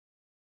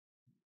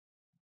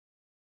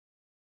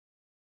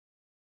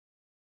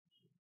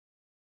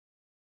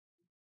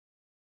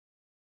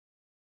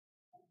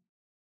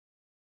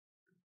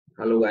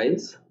Hello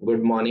guys,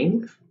 good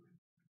morning.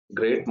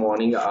 Great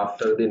morning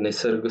after the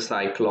Nisarg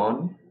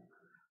cyclone.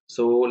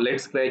 So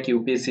let's crack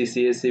UPSC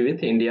CSE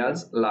with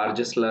India's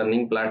largest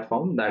learning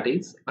platform, that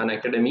is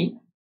Unacademy.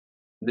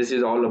 This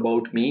is all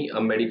about me,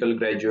 a medical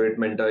graduate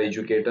mentor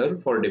educator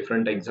for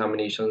different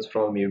examinations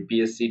from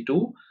UPSC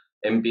to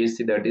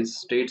MPSC, that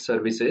is State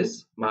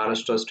Services,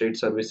 Maharashtra State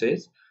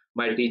Services.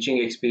 My teaching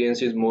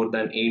experience is more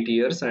than 8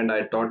 years and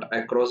I taught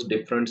across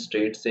different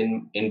states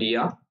in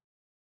India.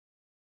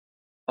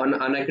 On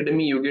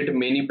Unacademy you get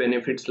many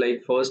benefits,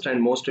 like first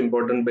and most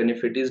important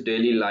benefit is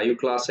daily live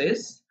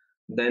classes.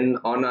 Then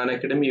on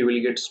Unacademy you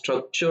will get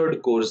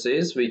structured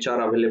courses which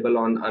are available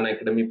on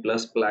Unacademy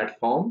Plus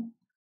platform.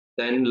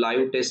 Then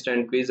live test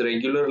and quiz,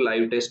 regular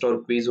live test or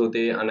quiz hote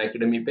hain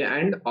Unacademy pe,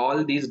 and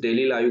all these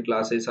daily live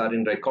classes are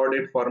in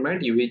recorded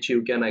format which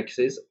you can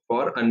access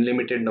for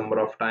unlimited number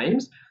of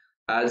times,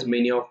 as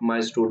many of my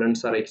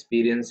students are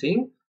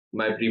experiencing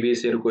my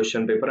previous year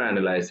question paper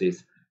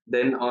analysis.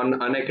 Then on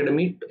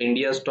Unacademy,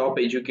 India's top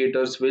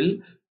educators will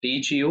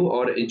teach you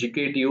or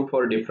educate you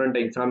for different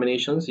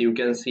examinations. You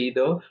can see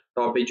the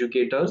top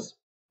educators.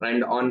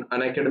 And on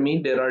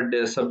Unacademy, there are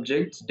the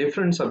subjects,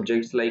 different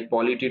subjects like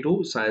Polity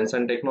 2, Science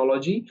and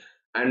Technology,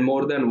 and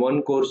more than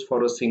one course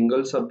for a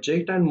single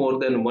subject and more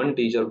than one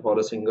teacher for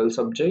a single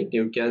subject.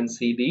 You can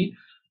see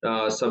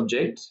the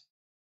subjects.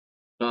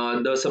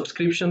 The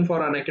subscription for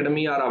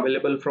Unacademy are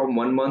available from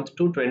 1 month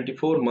to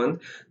 24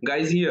 month.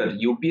 Guys, here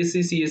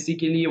UPSC CSE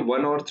के लिए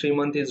 1 or 3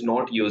 month is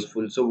not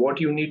useful. So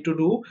what you need to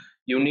do,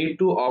 you need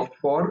to opt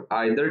for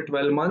either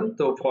 12 month.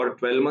 So for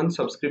 12 month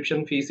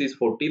subscription fees is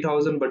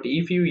 40,000, but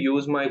if you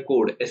use my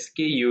code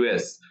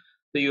SKUS,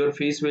 so your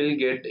fees will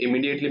get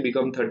immediately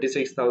become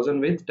 36,000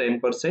 with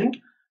 10%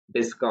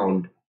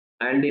 discount.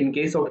 And in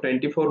case of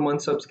 24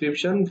 month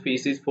subscription,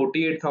 fees is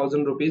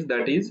 48,000 rupees,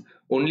 that is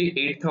only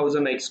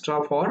 8,000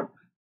 extra for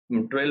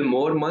 12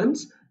 more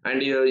months.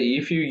 And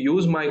if you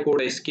use my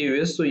code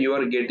SKUS, so you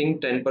are getting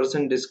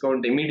 10%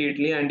 discount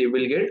immediately and you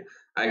will get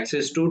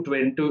access to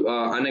 20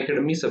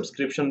 Unacademy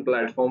subscription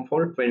platform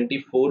for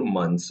 24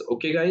 months.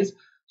 Okay guys,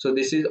 so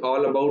this is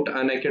all about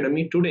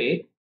Unacademy.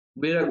 Today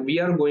we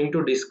are going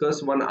to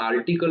discuss one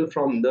article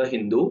from the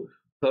Hindu,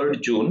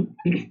 3rd June.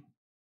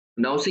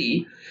 Now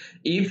see,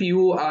 if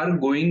you are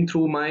going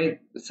through my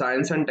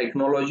science and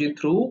technology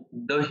through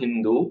the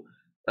Hindu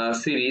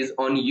series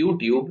on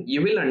YouTube,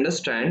 you will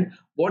understand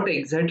what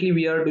exactly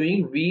we are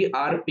doing. We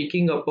are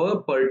picking up a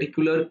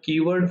particular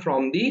keyword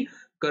from the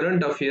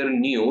current affair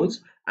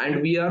news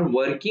and we are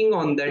working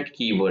on that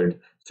keyword.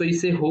 So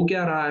इससे हो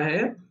क्या रहा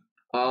है,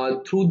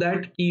 through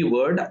that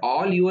keyword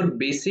all your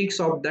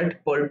basics of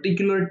that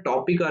particular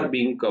topic are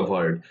being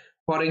covered.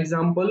 For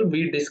example,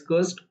 we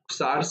discussed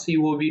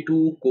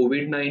SARS-CoV-2,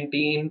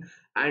 COVID-19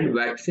 and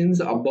vaccines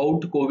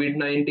about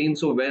COVID-19.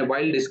 So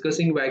while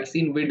discussing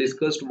vaccine, we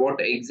discussed what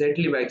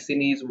exactly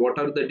vaccine is, what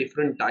are the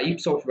different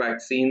types of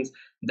vaccines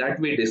that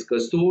we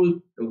discussed.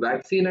 So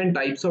vaccine and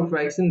types of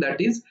vaccine,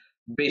 that is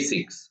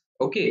basics.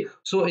 Okay,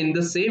 so in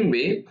the same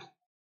way,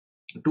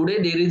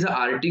 today there is an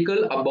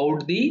article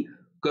about the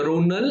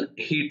coronal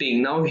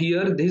heating. Now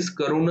here this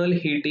coronal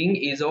heating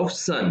is of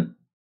sun.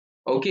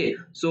 Okay,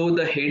 so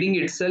the heading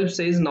itself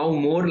says now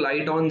more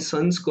light on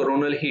sun's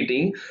coronal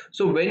heating.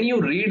 So when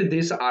you read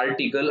this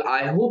article,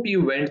 I hope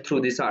you went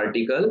through this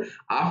article.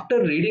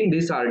 After reading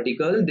this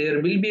article,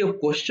 there will be a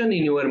question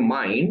in your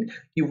mind,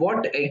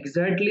 what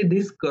exactly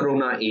this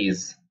corona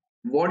is.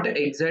 What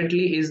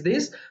exactly is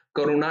this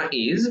corona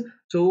is?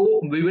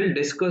 So we will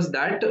discuss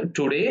that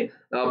today.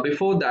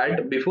 Before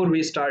that, before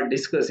we start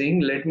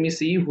discussing, let me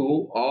see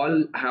who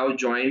all have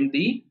joined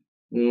the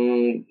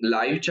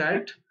live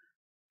chat.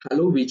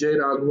 Hello, Vijay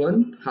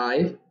Raghavan.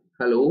 Hi.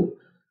 Hello.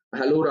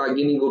 Hello,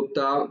 Ragini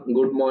Gupta.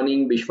 Good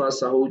morning. Bishwa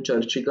Sahu,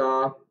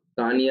 Charchika,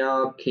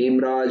 Tanya,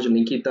 Khemraj,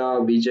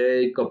 Nikita,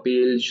 Vijay,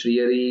 Kapil,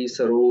 Shriyari,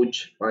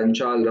 Saroj,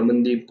 Panchal,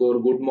 Ramandeep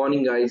Kaur. Good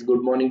morning, guys.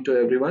 Good morning to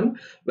everyone.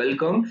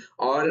 Welcome.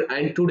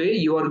 And today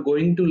you are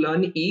going to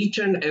learn each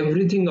and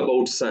everything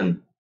about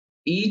sun.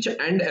 Each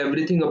and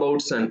everything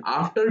about sun.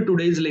 After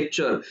today's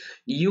lecture,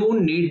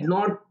 you need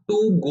not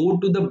to go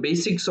to the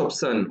basics of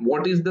sun,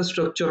 what is the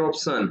structure of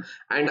sun,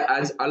 and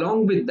as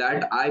along with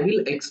that I will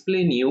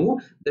explain you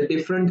the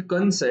different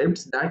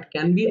concepts that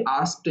can be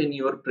asked in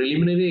your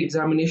preliminary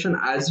examination,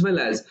 as well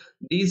as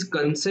these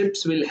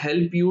concepts will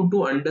help you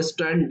to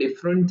understand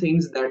different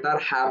things that are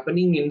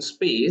happening in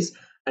space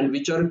and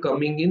which are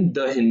coming in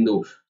the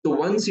Hindu. So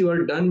once you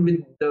are done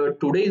with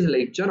today's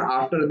lecture,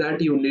 after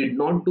that you need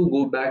not to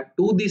go back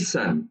to the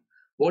sun.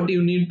 What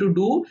you need to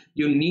do,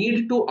 you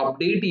need to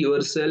update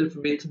yourself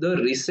with the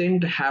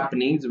recent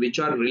happenings which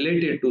are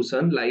related to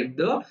sun, like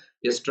the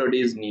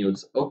yesterday's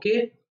news.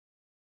 Okay,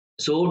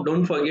 so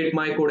don't forget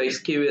my code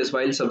SKUS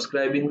while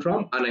subscribing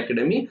from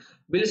Unacademy.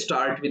 We'll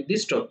start with the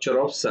structure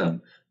of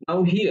sun.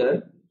 Now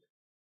here,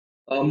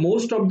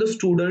 most of the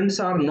students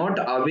are not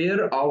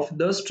aware of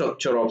the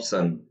structure of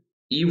sun.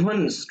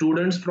 Even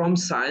students from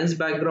science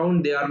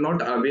background, they are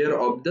not aware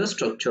of the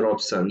structure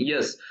of sun.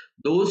 Yes,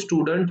 those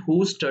students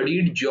who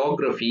studied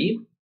geography,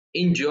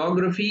 in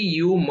geography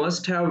you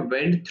must have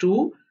went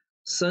through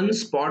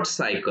Sunspot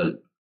cycle.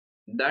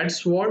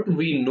 That's what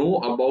we know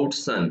about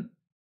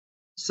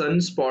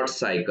sunspot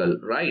cycle,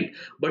 right?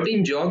 But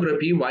in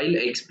geography, while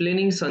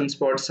explaining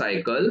sunspot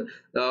cycle,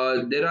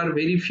 there are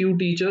very few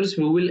teachers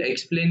who will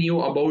explain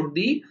you about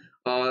the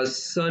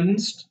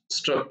sun's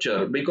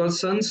structure, because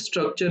sun's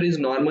structure is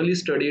normally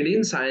studied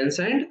in science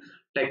and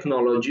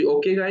technology.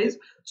 Okay guys,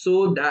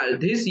 so that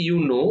this, you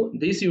know,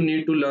 this you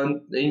need to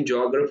learn in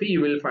geography.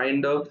 You will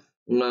find the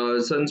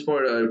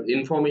sunspot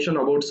information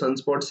about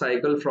sunspot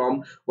cycle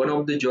from one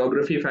of the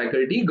geography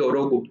faculty,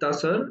 Gaurav Gupta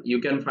sir. You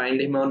can find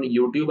him on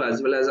YouTube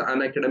as well as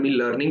Unacademy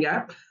learning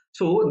app.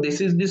 So this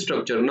is the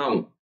structure.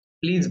 Now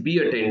please be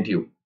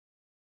attentive,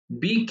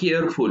 be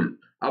careful.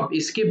 अब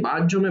इसके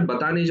बाद जो मैं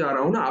बताने जा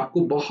रहा हूं ना,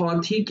 आपको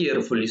बहुत ही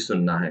केयरफुली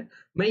सुनना है.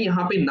 मैं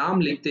यहाँ पे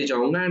नाम लिखते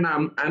जाऊंगा and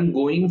I am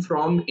going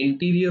from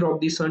interior of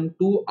the sun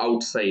to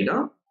outside.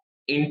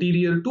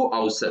 Interior to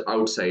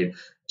outside.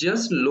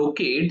 Just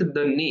locate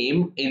the name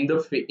in the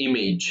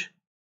image.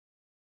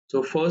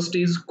 So first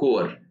is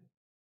core.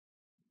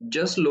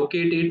 Just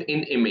locate it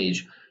in image.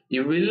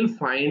 You will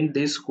find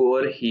this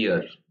core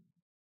here.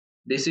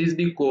 This is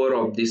the core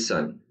of the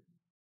sun.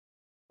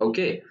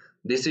 Okay,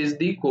 this is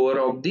the core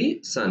of the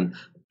sun.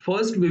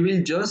 First we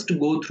will just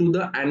go through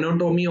the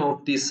anatomy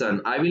of the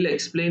sun. I will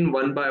explain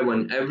one by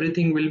one.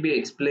 Everything will be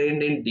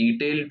explained in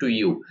detail to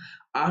you.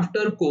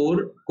 After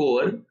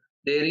core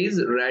there is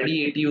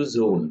radiative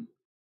zone.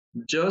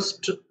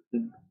 Just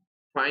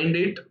find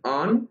it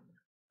on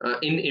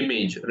in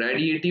image.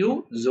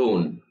 Radiative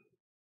zone.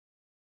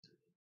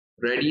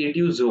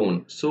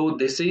 So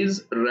this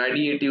is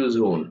radiative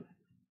zone.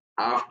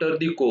 After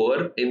the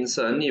core in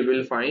sun you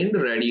will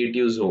find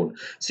radiative zone.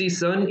 See,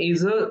 sun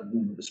is a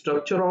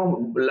structure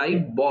of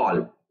like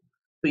ball.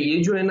 तो ये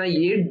जो है ना,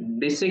 ये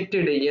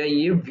dissected है या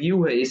ये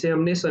view है, इसे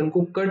हमने सन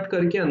को कट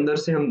करके अंदर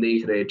से हम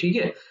देख रहे हैं. ठीक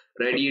है,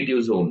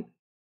 radiative zone.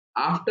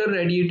 After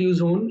radiative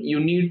zone you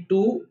need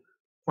to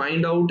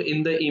find out in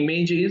the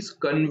image is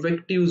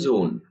convective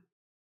zone.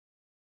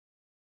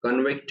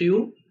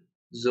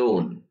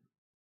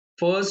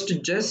 First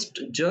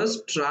just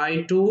try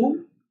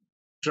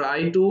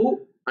to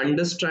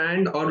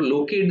understand or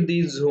locate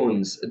these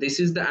zones. This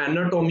is the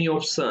anatomy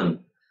of sun.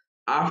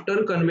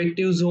 After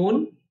convective zone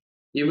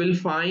you will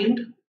find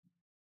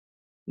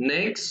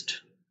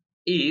next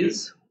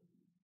is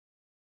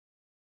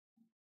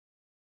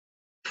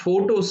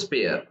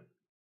photosphere.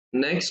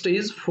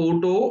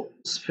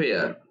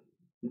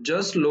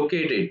 Just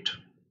locate it.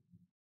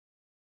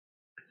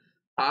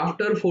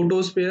 After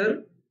photosphere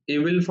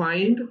you will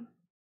find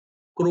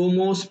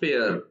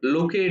chromosphere.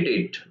 Locate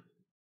it.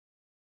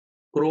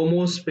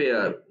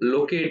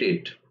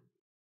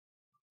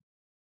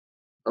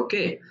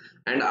 Okay,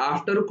 and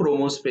after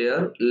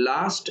chromosphere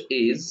last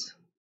is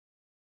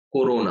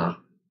corona.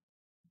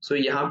 सो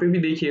यहाँ पे भी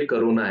देखिए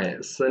corona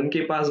है, सन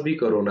के पास भी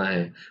corona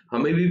है.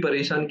 हमें भी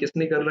परेशान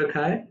किसने कर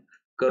रखा है?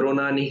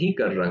 कोरोना ने ही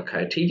कर रखा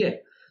है. ठीक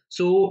है,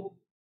 so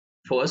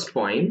first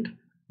point,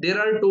 there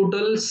are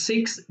total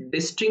 6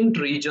 distinct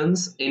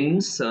regions in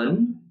sun.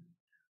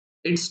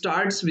 It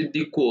starts with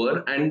the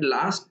core and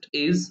last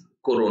is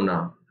corona.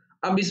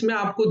 अब इसमें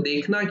आपको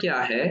देखना क्या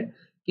है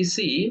कि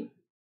सी,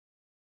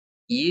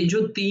 ये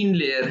जो 3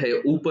 लेयर है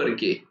ऊपर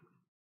के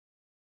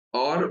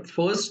और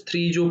फर्स्ट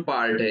 3 जो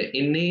पार्ट है,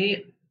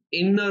 इन्हें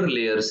इनर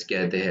लेयर्स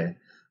कहते हैं.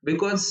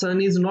 Because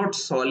sun is not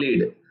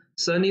solid,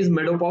 sun is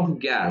made up of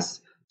gas.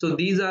 So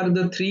these are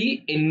the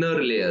 3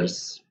 inner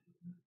layers: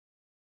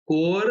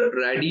 core,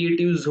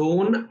 radiative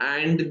zone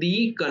and the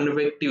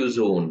convective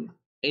zone,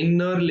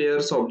 inner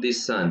layers of the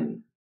sun.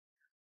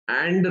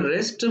 And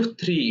rest of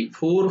 3,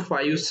 4,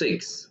 5,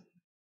 6,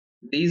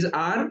 these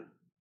are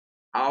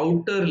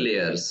outer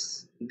layers.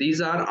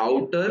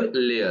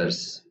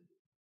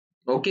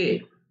 Okay,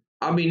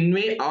 अब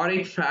इनमें और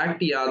एक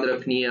fact याद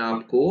रखनी है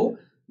आपको.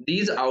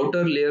 These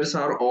outer layers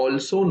are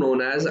also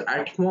known as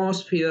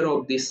atmosphere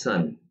of the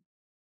sun.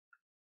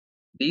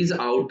 These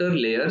outer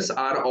layers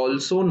are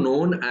also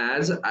known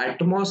as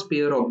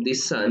atmosphere of the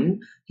sun.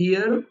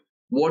 Here,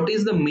 what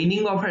is the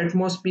meaning of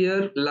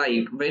atmosphere?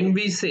 Like when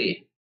we say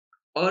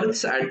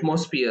Earth's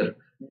atmosphere,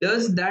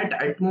 does that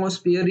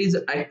atmosphere is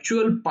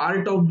actual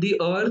part of the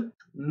Earth?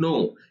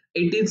 No,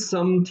 it is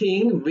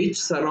something which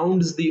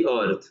surrounds the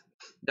Earth.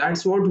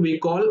 That's what we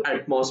call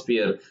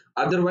atmosphere.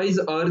 Otherwise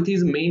Earth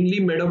is mainly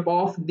made up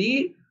of the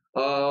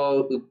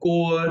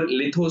core,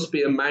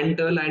 lithosphere,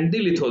 mantle and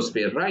the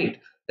lithosphere, right?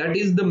 That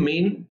is the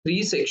main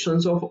 3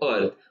 sections of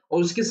Earth.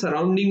 और उसके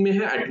surrounding में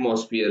है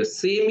atmosphere.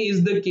 Same is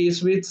the case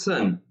with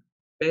sun.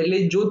 पहले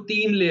जो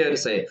 3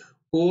 layers है,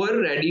 core,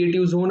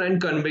 radiative zone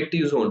and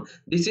convective zone,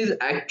 this is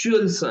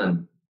actual sun.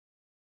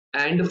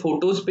 And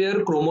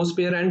photosphere,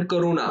 chromosphere and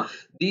corona,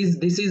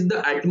 this is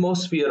the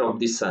atmosphere of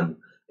the sun.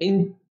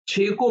 इन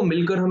 6 को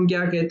मिलकर हम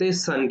क्या कहते हैं?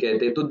 सन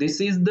कहते हैं. तो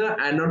this is the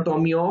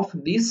anatomy of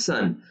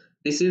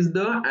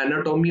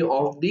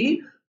the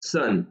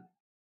sun.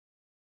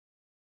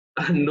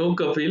 No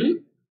Kapil,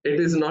 it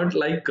is not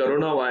like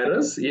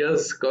coronavirus.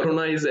 Yes,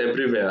 corona is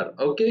everywhere.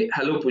 Okay,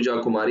 hello Pooja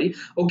Kumari.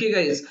 Okay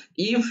guys,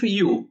 if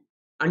you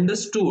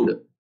understood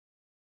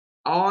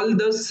all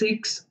the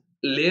 6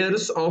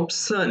 layers of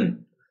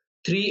sun,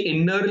 3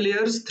 inner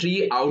layers,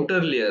 3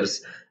 outer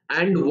layers,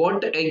 and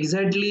what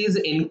exactly is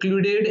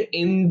included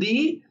in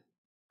the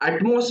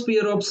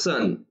atmosphere of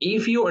sun.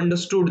 If you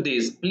understood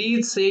this,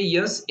 please say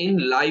yes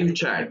in live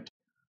chat.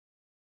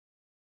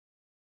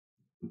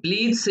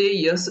 Please say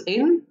yes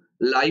in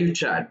live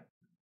chat.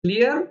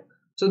 Clear?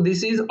 So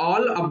this is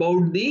all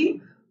about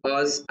the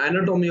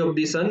anatomy of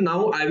the sun.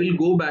 Now I will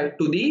go back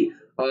to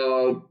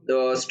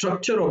the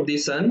structure of the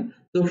sun.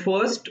 So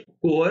first,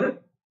 core,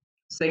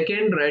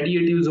 second,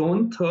 radiative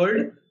zone,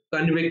 third,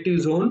 convective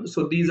zone.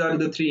 So these are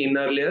the 3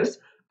 inner layers.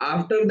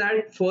 After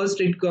that,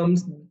 first it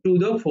comes to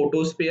the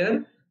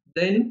photosphere,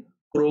 then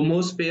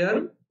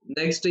chromosphere,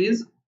 next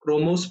is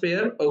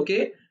chromosphere,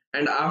 okay,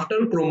 and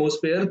after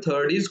chromosphere,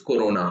 third is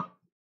corona.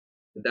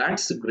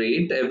 That's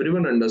great.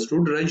 Everyone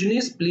understood.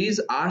 Rajनीश, please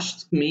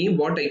ask me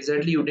what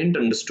exactly you didn't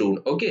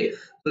understood. Okay,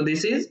 so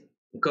this is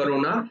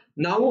corona.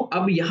 Now,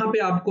 अब यहाँ पे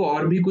आपको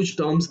और भी कुछ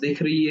terms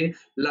दिख रही है,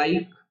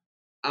 like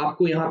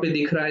आपको यहाँ पे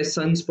दिख रहा है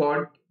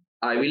sunspot.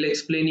 I will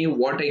explain you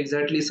what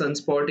exactly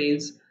sunspot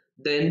is.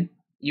 Then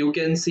you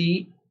can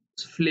see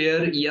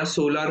flare या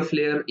solar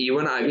flare.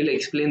 Even I will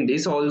explain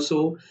this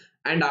also.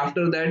 And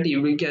after that,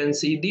 you can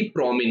see the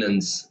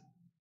prominence.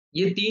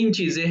 ये 3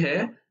 चीजें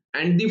हैं.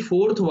 And the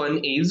fourth one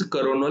is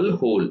coronal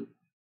hole.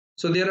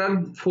 So there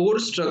are 4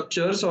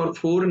 structures or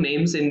 4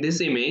 names in this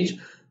image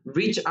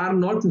which are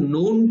not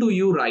known to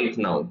you right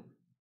now,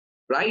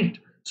 right?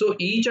 So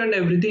each and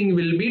everything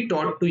will be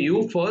taught to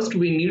you. First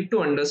we need to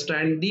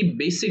understand the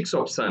basics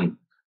of sun.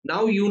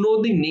 Now you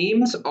know the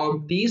names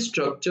of these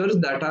structures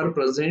that are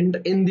present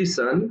in the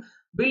sun.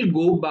 We'll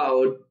go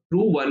about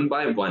through one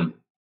by one.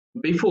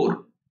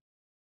 Before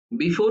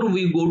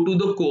we go to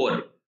the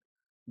core,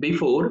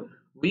 before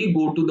we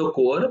go to the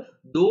core,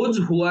 those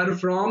who are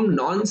from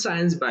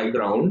non-science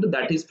background,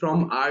 that is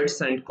from arts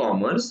and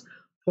commerce,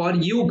 for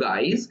you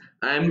guys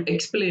I am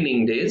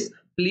explaining this.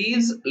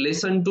 Please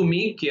listen to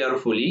me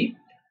carefully.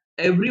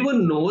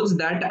 Everyone knows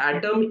that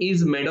atom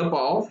is made up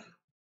of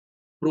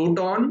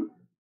proton,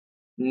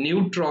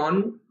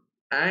 neutron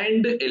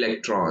and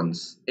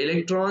electrons.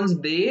 Electrons,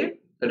 they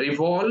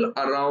revolve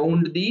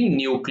around the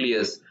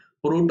nucleus.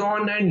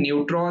 Proton and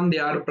neutron, they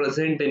are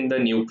present in the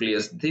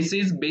nucleus. This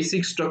is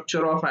basic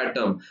structure of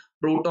atom: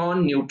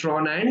 proton,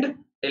 neutron and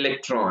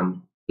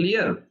electron.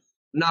 Clear?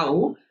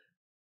 Now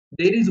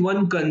there is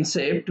one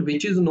concept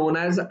which is known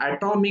as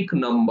atomic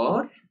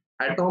number.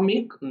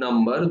 Atomic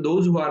number,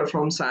 those who are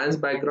from science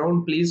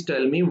background, please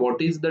tell me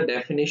what is the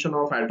definition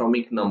of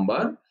atomic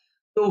number.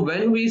 So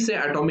when we say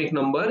atomic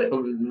number,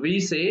 we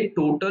say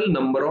total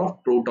number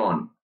of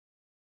proton.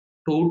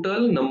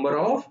 Total number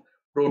of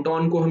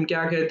proton को हम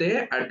क्या कहते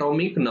हैं?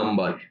 Atomic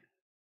number.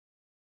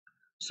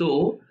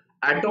 So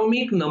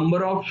atomic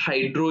number of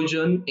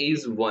hydrogen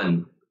is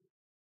 1.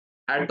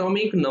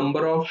 Atomic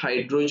number of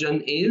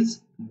hydrogen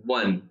is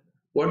 1.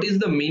 What is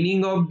the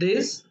meaning of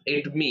this?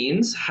 It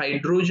means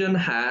hydrogen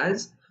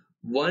has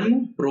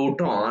 1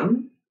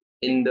 proton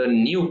in the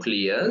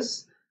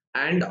nucleus,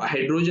 and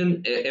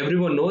hydrogen,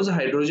 everyone knows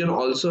hydrogen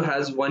also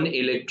has 1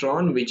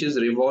 electron which is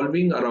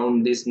revolving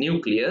around this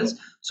nucleus.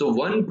 So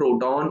 1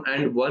 proton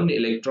and 1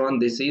 electron,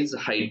 this is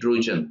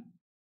hydrogen.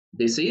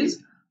 This is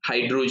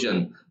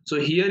hydrogen. So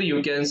here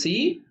you can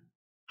see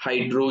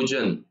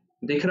hydrogen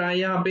दिख रहा है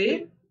यहाँ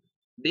पे.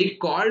 They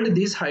called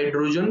this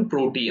hydrogen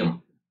protium.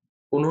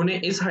 उन्होंने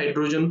इस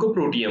hydrogen को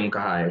protium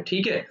कहा है.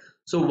 ठीक है.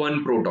 So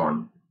 1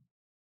 proton.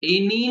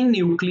 Any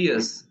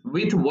nucleus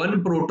with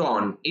 1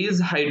 proton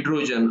is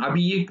hydrogen.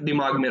 अभी ये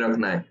दिमाग में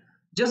रखना है.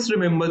 Just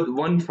remember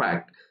one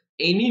fact.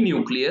 Any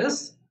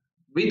nucleus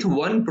with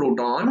 1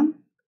 proton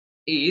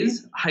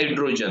is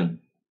hydrogen.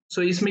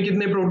 So इसमें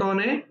कितने प्रोटॉन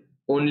है?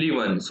 Only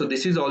 1. So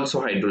this is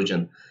also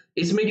hydrogen.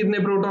 इसमें कितने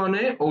प्रोटॉन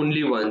है?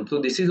 Only 1.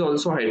 So this is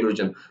also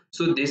hydrogen.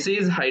 So this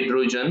is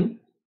hydrogen.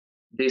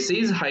 This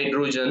is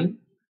hydrogen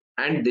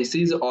and this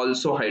is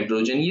also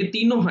hydrogen. ये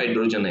तीनों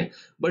hydrogen है.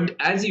 But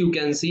as you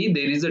can see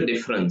there is a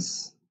difference.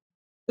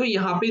 तो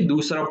यहाँ पे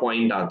दूसरा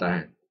पॉइंट आता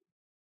है.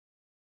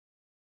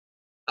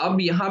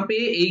 अब यहाँ पे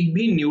एक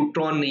भी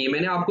न्यूट्रॉन नहीं है.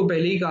 मैंने आपको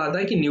पहले ही कहा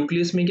था कि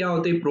न्यूक्लियस में क्या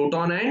होते हैं?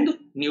 Proton and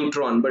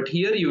neutron. But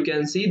here you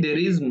can see there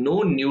is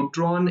no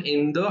neutron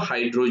in the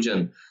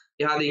hydrogen.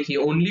 यहाँ देखिए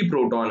ओनली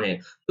प्रोटॉन है.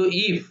 तो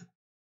if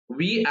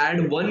we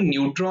add 1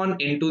 neutron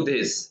into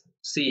this,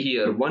 see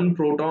here 1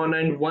 proton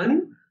and 1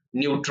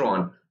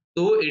 neutron,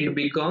 so it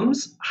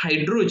becomes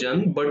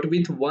hydrogen but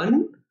with 1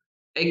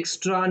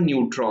 extra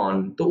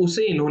neutron. तो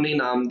उसे इन्होंने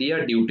नाम दिया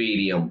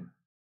deuterium.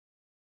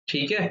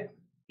 ठीक है,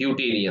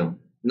 deuterium.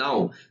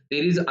 Now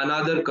there is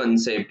another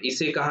concept.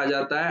 इसे कहा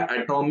जाता है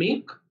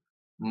atomic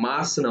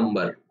mass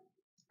number.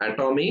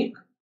 Atomic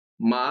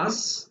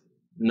mass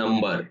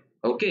number.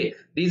 Okay,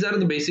 these are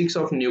the basics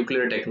of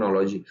nuclear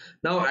technology.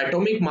 Now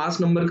atomic mass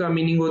number का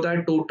meaning होता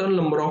है total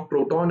number of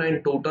proton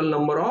and total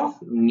number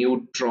of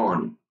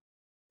neutron.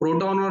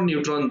 Proton और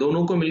neutron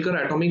दोनों को मिलकर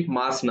एटॉमिक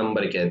मास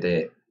नंबर कहते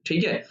हैं.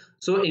 ठीक है.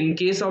 So in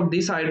case of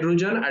this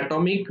hydrogen,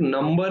 atomic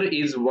number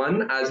is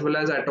 1 as well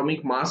as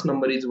atomic mass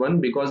number is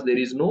 1 because there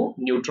is no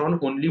neutron,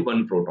 only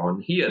one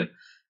proton. Here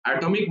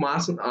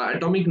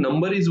atomic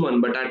number is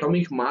 1 but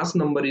atomic mass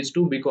number is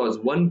 2 because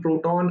one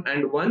proton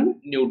and one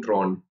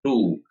neutron,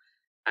 2.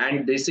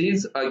 And this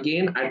is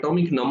again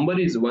atomic number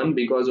is 1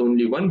 because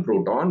only one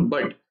proton,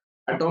 but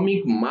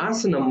atomic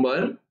mass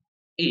number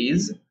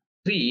is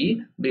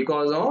 3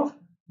 because of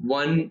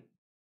one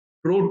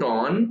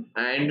proton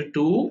and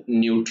two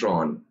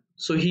neutron.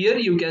 So here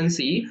you can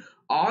see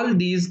all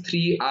these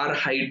three are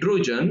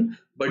hydrogen,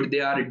 but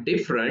they are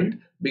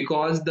different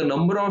because the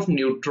number of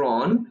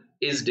neutron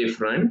is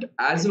different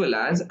as well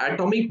as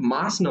atomic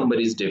mass number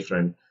is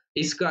different.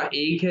 इसका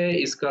एक है,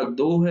 इसका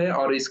दो है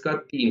और इसका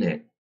तीन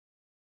है.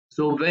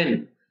 So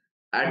when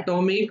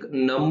atomic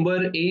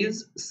number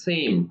is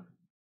same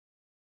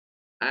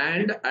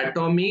and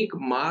atomic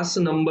mass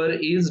number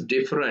is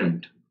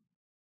different,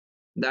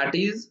 that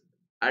is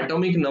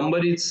atomic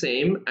number is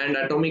same and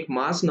atomic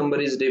mass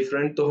number is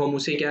different, तो हम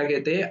उसे क्या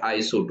कहते हैं,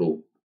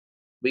 isotope.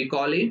 we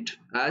call it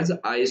as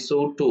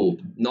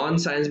isotope. Non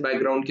science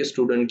background के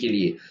student के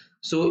लिए.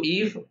 so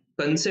if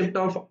concept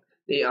of,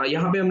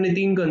 यहाँ पे हमने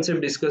तीन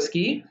कंसेप्ट डिस्कस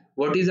की.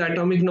 what is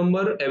atomic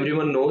number,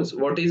 everyone knows.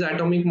 what is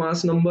atomic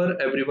mass number,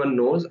 everyone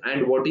knows.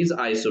 and what is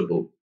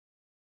isotope.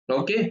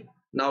 okay,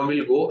 now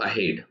we'll go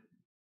ahead.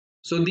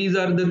 So these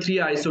are the three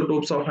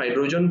isotopes of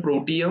hydrogen: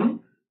 protium,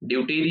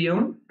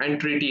 deuterium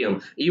and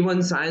tritium.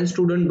 Even science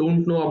students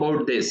don't know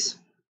about this.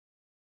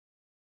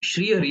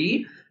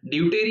 Shrihari,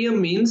 deuterium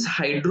means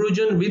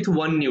hydrogen with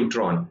one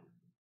neutron.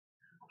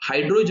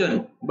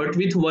 Hydrogen but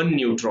with one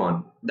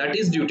neutron, that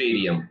is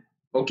deuterium.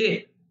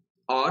 Okay,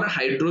 or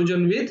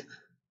hydrogen with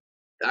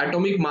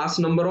atomic mass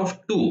number of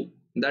 2,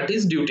 that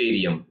is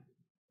deuterium.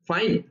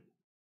 Fine,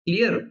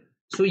 clear.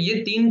 So ये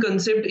तीन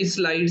concept इस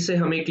slide से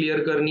हमें clear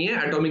करनी है: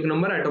 atomic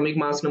number, atomic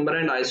mass number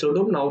and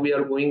isotope. Now we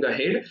are going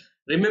ahead.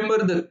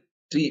 Remember the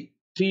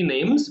three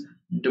names: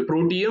 the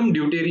protium,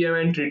 deuterium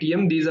and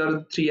tritium. These are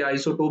the three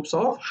isotopes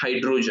of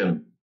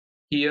hydrogen.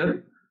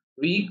 Here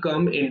we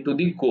come into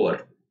the core.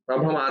 अब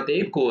हम आते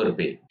हैं core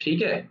पे.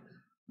 ठीक है,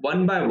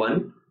 one by one.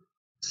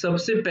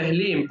 सबसे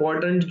पहले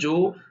important जो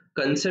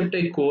कंसेप्ट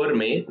है कोर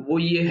में वो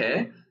ये है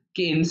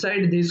कि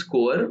inside this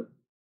core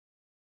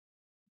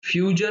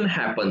fusion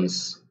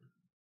happens.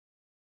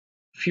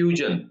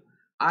 Fusion.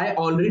 I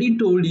already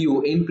told you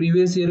in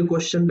previous year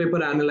question paper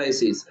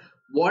analysis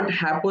what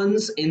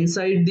happens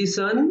inside the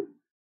sun.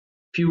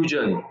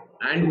 Fusion.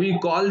 And we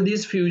call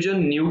this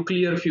fusion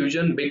nuclear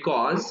fusion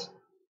because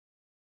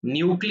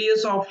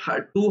nucleus of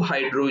two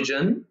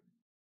hydrogen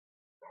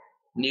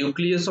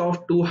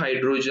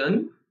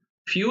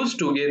fuse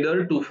together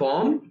to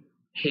form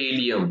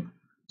helium.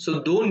 So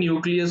दो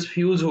nucleus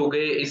fuse हो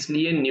गए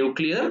इसलिए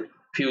nuclear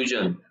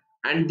fusion.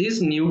 And this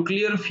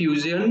nuclear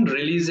fusion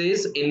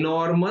releases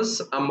enormous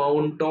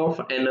amount of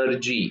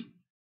energy.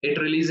 It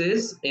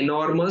releases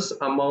enormous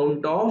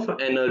amount of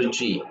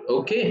energy.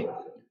 Okay,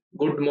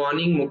 good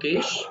morning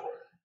Mukesh.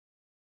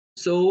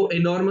 So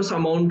enormous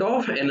amount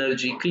of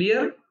energy,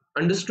 clear,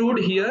 understood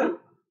here.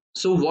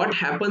 So what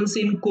happens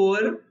in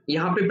core,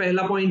 यहाँ पे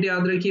पहला point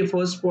याद रखिए.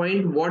 First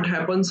point, what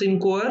happens in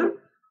core,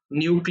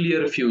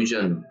 nuclear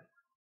fusion.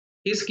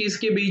 किस किस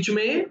के बीच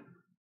में,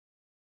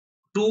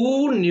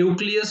 two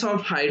nucleus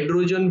of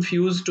hydrogen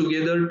fuse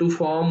together to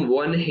form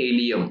one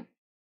helium.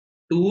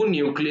 Two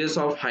nucleus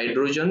of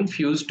hydrogen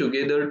fuse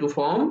together to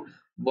form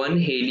one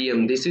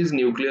helium. This is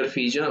nuclear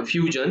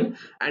fusion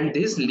and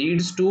this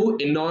leads to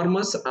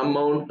enormous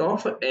amount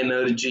of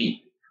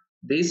energy.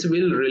 This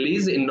will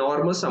release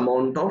enormous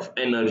amount of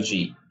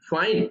energy.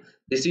 Fine,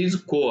 this is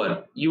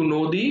core. You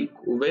know the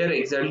where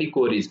exactly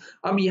core is.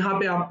 अब यहाँ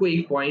पे आपको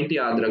एक point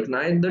याद रखना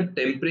है. The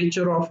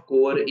temperature of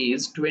core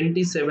is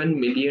 27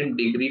 million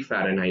degree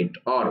Fahrenheit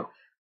or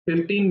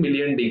 15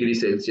 million degree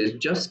Celsius.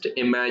 Just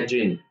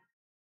imagine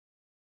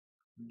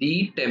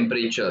the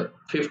temperature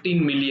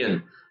 15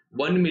 million.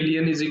 1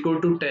 million is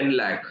equal to 10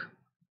 lakh.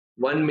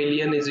 1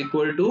 million is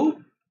equal to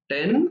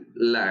 10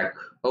 lakh.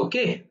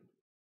 Okay,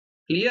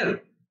 clear.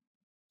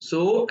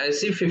 So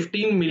ऐसे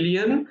 15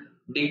 million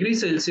degree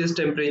Celsius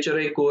temperature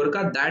है core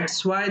का.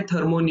 That's why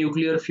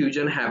thermonuclear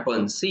fusion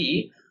happens.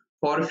 C,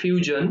 for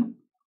fusion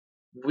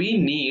we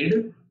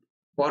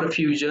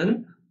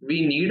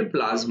need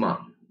plasma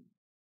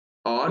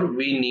or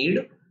we need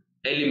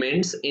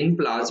elements in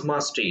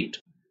plasma state,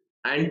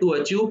 and to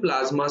achieve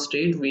plasma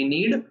state we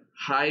need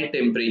high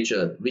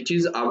temperature which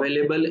is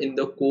available in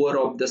the core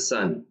of the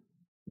sun.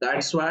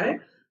 That's why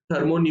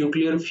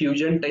thermonuclear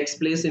fusion takes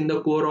place in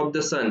the core of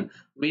the sun.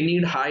 We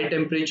need high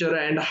temperature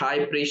and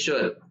high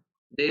pressure.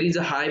 There is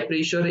a high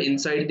pressure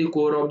inside the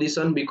core of the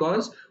sun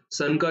because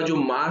sun का जो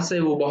mass है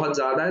वो बहुत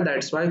ज़्यादा है.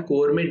 That's why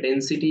core में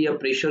density या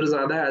pressure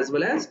ज़्यादा है as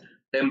well as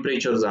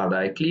temperature ज़्यादा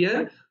है.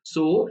 Clear?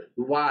 So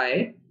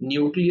why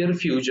nuclear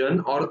fusion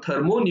or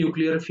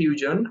thermonuclear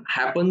fusion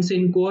happens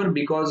in core?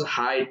 Because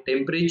high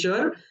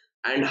temperature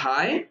and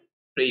high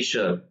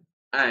pressure,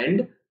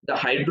 and the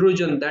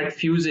hydrogen that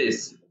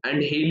fuses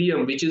and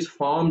helium which is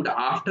formed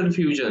after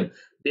fusion,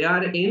 they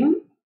are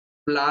in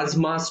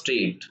plasma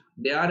state.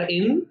 They are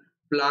in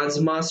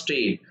plasma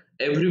state.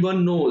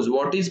 Everyone knows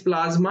what is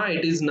plasma.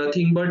 It is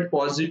nothing but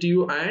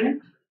positive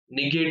and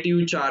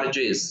negative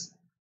charges.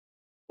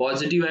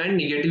 Positive and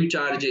negative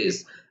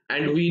charges.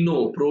 And we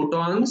know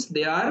protons,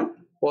 they are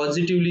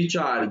positively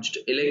charged.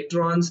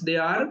 Electrons, they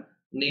are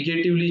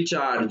negatively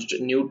charged.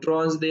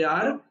 Neutrons, they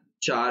are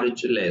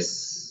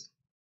chargeless.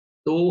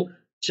 तो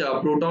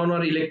proton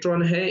और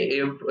electron है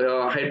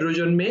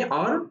hydrogen में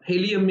और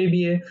helium में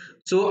भी है.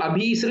 सो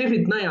अभी सिर्फ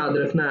इतना याद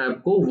रखना है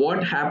आपको,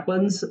 what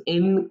happens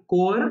in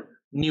core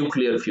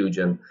nuclear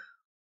fusion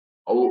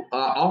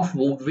of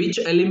which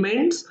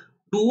elements,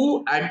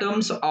 two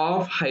atoms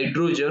of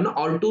hydrogen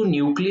or two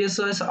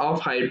nucleuses of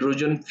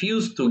hydrogen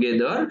fuse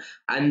together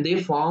and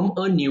they form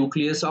a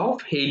nucleus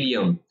of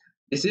helium.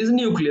 This is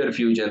nuclear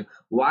fusion.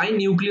 Why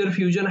nuclear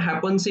fusion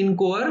happens in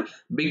core?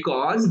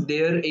 Because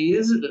there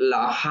is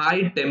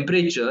high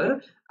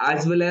temperature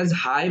as well as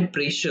high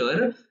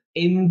pressure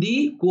in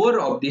the core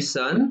of the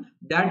sun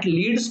that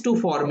leads to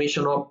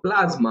formation of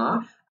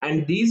plasma,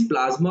 and these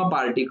plasma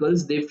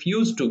particles they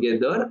fuse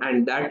together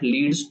and that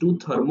leads to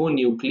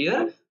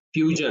thermonuclear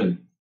fusion.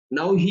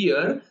 Now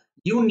here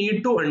you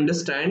need to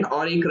understand,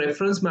 और एक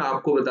reference मैं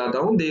आपको बताता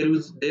हूँ.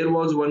 There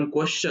was one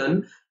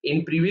question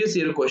in previous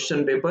year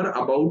question paper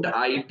about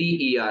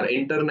ITER,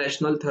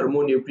 International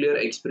Thermonuclear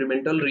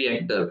Experimental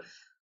Reactor.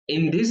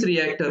 In this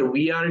reactor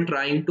we are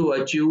trying to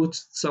achieve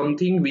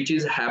something which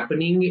is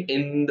happening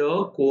in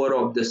the core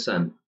of the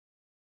sun.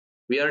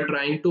 We are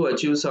trying to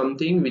achieve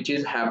something which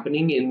is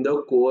happening in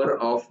the core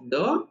of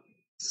the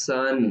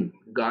sun,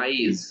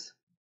 guys.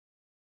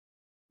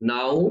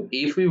 Now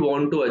if we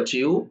want to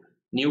achieve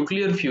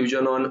nuclear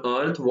fusion on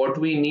earth, what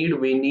we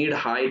need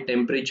high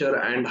temperature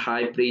and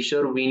high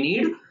pressure. We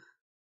need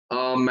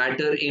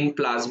matter in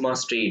plasma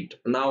state.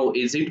 Now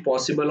is it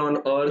possible on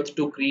earth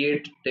to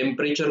create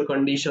temperature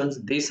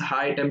conditions, this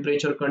high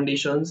temperature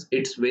conditions?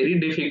 It's very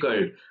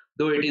difficult,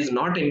 though it is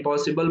not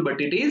impossible, but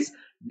it is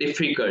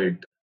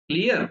difficult.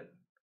 Clear?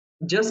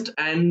 Just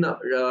an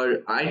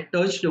I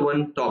touched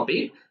one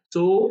topic.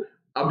 So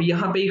अब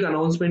यहाँ पे एक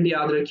announcement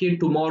याद रखिए,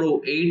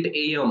 tomorrow 8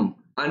 AM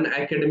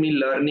Unacademy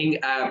learning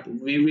app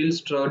we will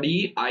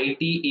study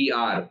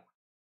ITER,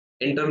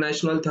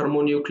 International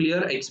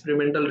Thermonuclear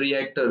Experimental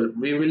Reactor.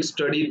 We will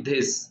study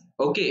this.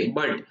 Okay,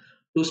 but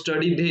to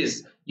study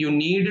this you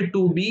need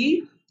to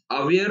be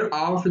aware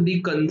of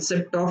the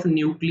concept of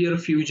nuclear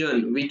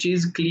fusion, which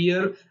is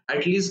clear.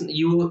 At least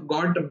you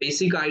got a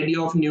basic idea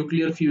of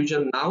nuclear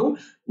fusion. Now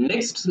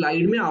next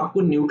slide में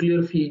आपको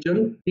nuclear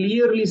fusion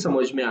clearly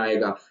समझ में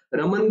आएगा.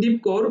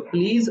 Ramandeep Kaur,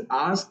 please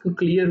ask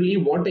clearly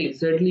what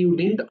exactly you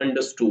didn't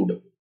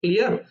understood.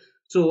 Clear?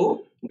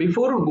 So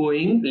before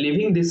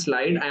leaving this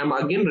slide, I am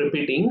again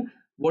repeating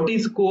what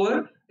is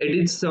core. It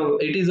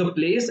is a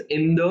place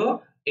in the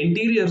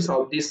interiors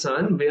of the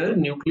sun where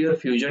nuclear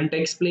fusion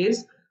takes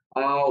place.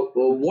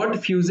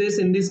 What fuses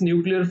in this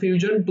nuclear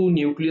fusion? Two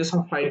nucleus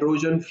of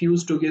hydrogen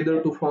fuse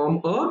together to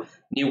form a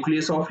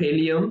nucleus of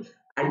helium,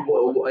 and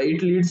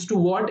it leads to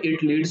what?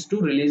 It leads to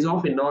release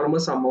of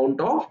enormous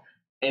amount of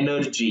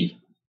energy.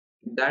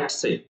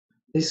 That's it.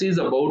 This is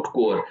about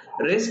core.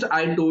 Rest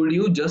I told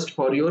you just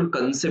for your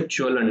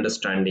conceptual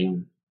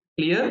understanding.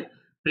 Clear?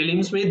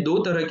 Prelims में दो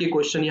तरह के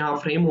question यहाँ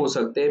frame हो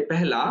सकते हैं.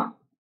 पहला,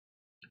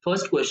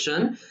 first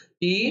question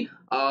कि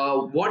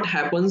what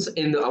happens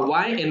in the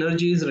why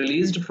energy is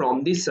released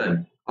from the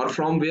sun, or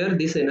from where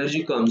this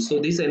energy comes. So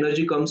this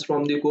energy comes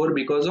from the core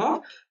because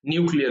of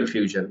nuclear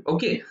fusion.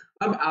 Okay.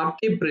 अब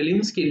आपके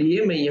prelims के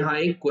लिए मैं यहाँ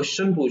एक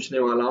question पूछने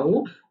वाला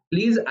हूँ.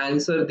 Please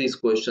answer this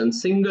question.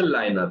 Single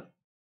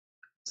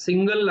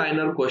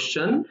liner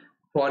question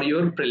for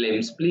your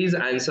prelims. Please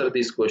answer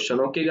this question.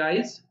 Okay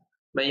guys,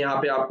 मैं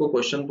यहाँ पे आपको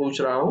question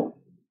पूछ रहा हूँ.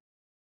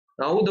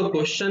 Now the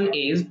question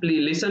is,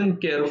 please listen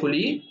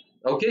carefully.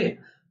 Okay,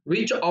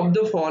 which of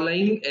the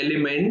following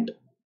element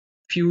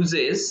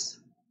fuses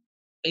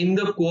in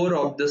the core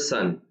of the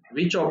sun?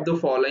 Which of the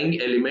following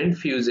element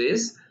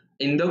fuses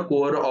in the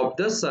core of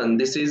the sun?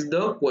 This is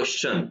the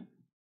question.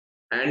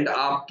 And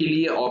आपके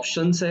लिए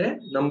options है.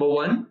 Number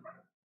 1,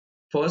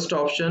 first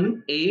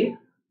option A,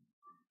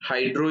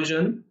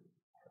 hydrogen,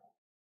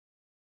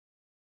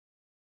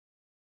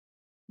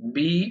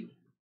 B,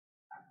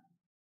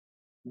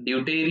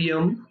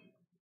 deuterium,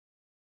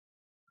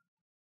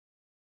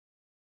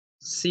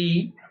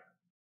 C,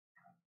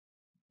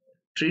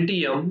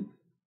 tritium,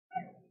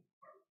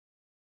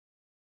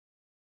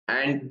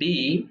 and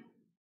D,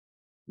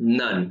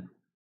 none.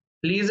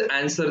 Please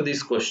answer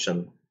this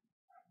question.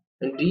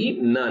 D,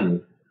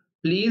 none.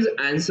 Please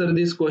answer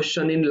this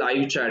question in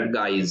live chat,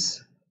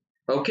 guys.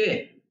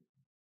 Okay.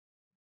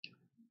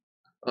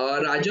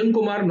 Rajan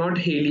Kumar, not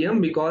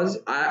helium, because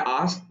I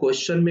asked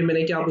question में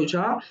मैंने क्या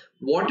पूछा?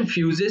 What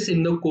fuses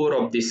in the core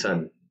of the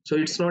sun? So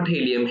it's not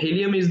helium.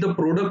 Helium is the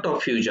product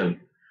of fusion.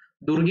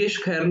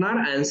 Durgesh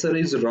Khairnar, answer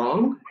is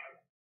wrong.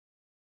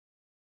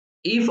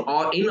 If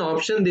in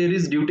option there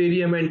is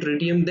deuterium and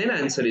tritium, then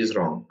answer is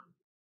wrong.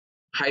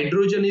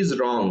 Hydrogen is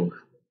wrong.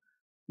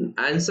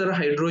 Answer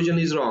hydrogen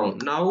is wrong.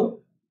 Now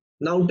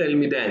tell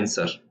me the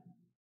answer.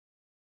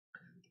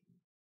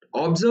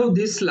 Observe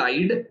this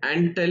slide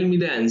and tell me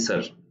the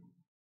answer.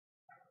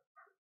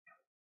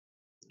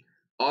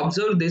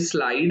 Observe this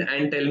slide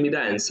and tell me the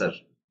answer.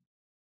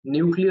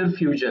 Nuclear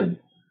fusion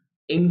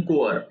in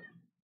core.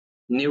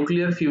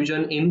 Nuclear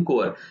fusion in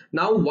core.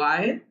 Now,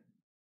 why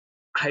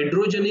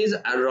hydrogen is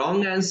a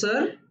wrong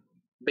answer?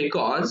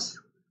 Because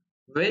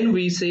when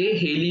we say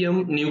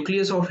helium,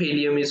 nucleus of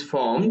helium is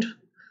formed.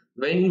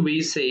 When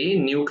we say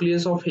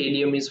nucleus of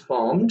helium is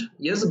formed,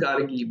 yes,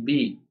 Gargi,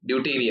 B,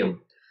 deuterium.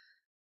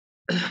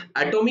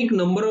 Atomic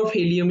number of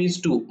helium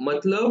is 2.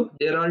 Matlab,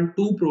 there are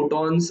 2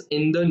 protons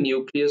in the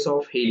nucleus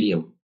of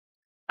helium.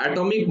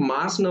 Atomic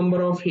mass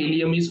number of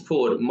helium is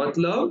 4.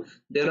 Matlab,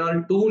 there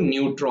are 2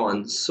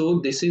 neutrons. So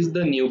this is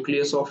the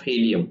nucleus of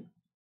helium.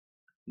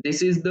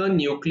 This is the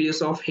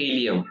nucleus of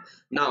helium.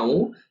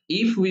 Now,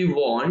 if we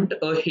want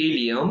a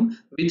helium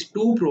with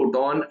 2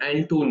 proton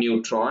and 2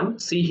 neutron,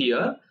 see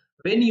here,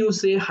 when you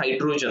say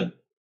hydrogen,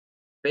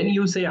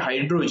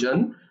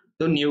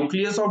 the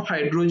nucleus of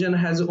hydrogen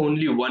has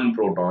only 1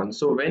 proton.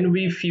 So when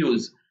we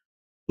fuse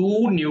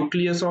 2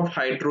 nucleus of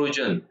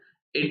hydrogen,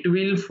 it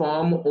will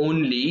form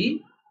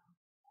only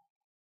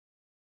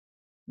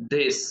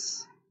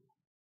this,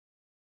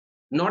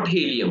 not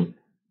helium.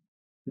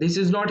 This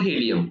is not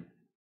helium.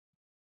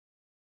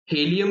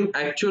 Helium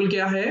actual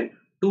क्या है?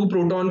 2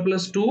 proton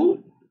plus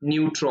 2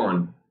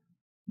 neutron.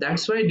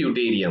 That's why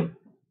deuterium.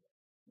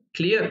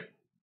 Clear?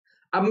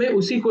 अब मैं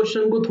उसी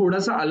question को थोड़ा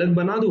सा अलग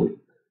बना दूं.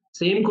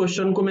 सेम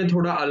क्वेश्चन को मैं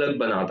थोड़ा अलग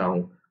बनाता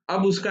हूं.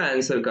 अब उसका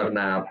आंसर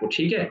करना है आपको,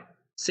 ठीक है?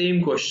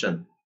 Same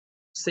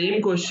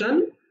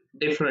question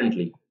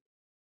differently.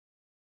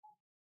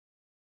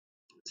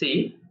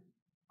 See,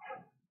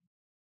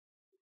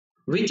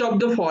 which of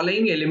the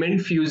following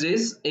element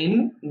fuses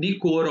in the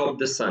core of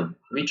the sun?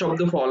 Which of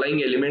the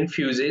following element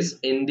fuses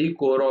in the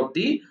core of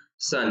the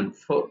sun?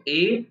 For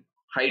A,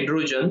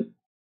 hydrogen,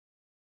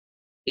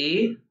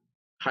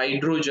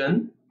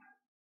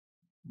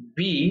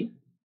 B,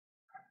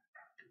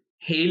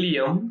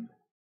 helium,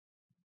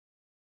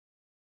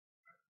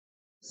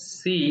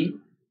 C,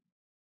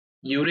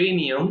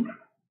 uranium,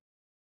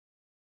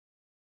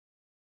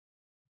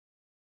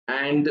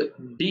 and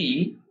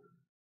D,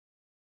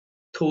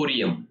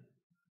 thorium.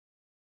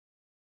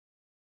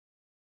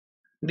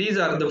 These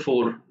are the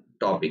 4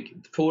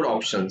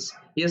 options.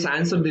 Yes,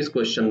 answer this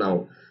question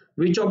now.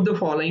 Which of the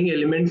following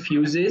element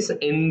fuses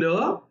in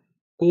the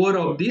core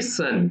of the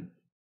sun?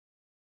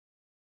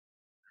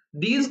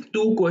 These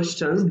 2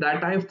 questions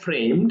that I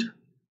framed,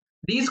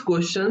 these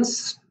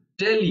questions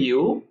tell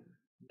you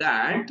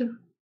that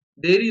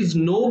there is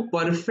no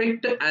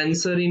perfect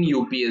answer in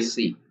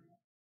UPSC.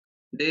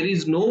 There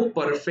is no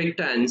perfect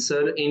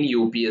answer in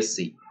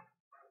UPSC.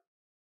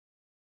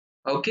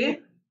 Okay?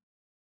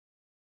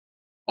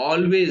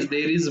 Always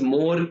there is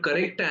more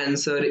correct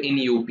answer in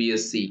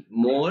UPSC.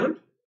 More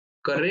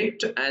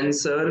correct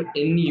answer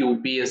in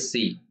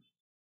UPSC.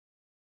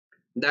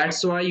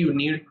 That's why you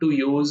need to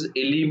use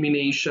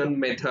elimination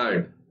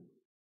method.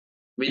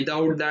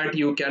 Without that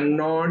you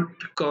cannot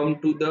come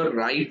to the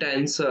right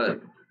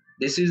answer.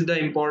 This is the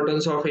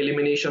importance of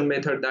elimination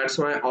method. That's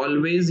why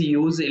always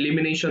use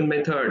elimination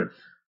method.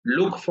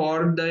 Look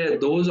for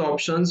those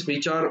options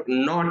which are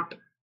not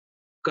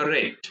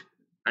correct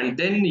and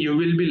then you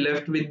will be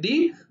left with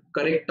the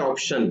correct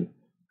option.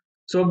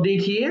 So अब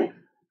देखिए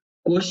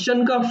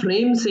question का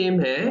frame same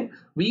है.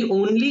 We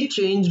only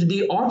changed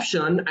the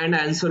option and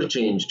answer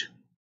changed.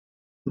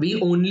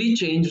 We only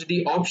changed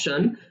the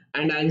option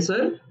and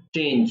answer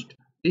changed.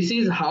 This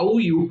is how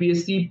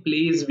UPSC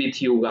plays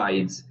with you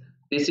guys.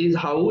 This is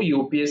how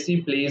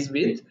UPSC plays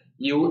with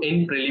you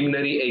in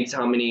preliminary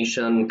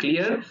examination.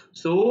 Clear?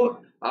 So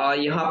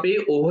यहाँ पे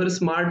over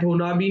smart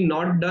होना भी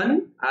not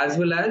done, as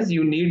well as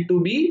you need to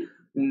be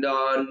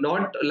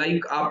not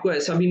like, आपको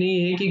ऐसा भी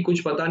नहीं है कि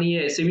कुछ पता नहीं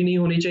है, ऐसे भी नहीं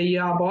होने चाहिए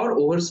आप, और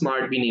ओवर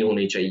स्मार्ट भी नहीं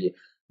होने चाहिए.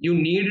 You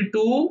need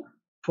to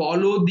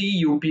follow the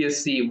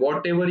UPSC,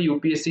 whatever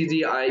UPSC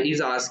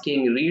is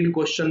asking, read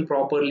question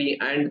properly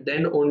and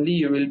then only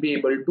you will be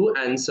able to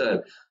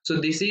answer. So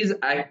this is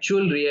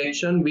actual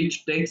reaction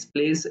which takes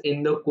place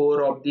in the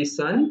core of the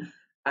sun.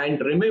 And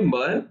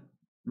remember,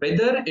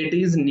 whether it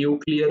is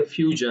nuclear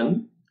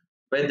fusion,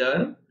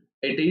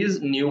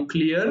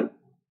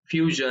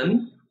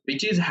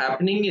 which is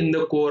happening in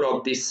the core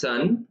of the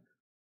sun,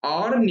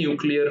 or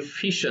nuclear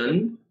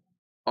fission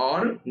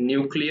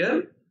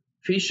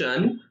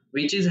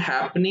which is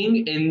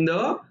happening in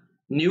the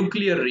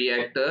nuclear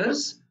reactors,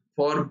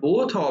 for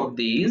both of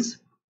these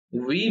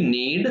we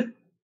need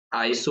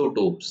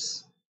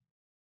isotopes,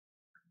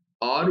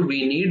 or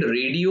we need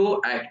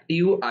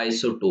radioactive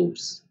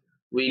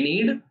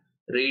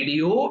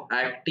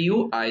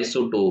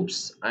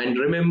isotopes. And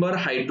remember,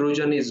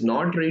 hydrogen is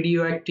not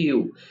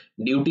radioactive.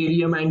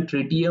 Deuterium and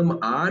tritium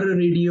are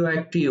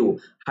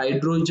radioactive.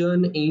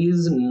 Hydrogen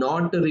is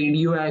not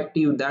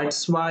radioactive.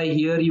 That's why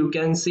here you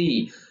can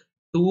see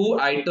 2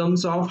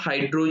 items of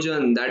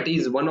hydrogen, that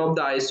is one of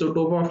the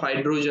isotope of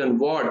hydrogen.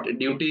 What?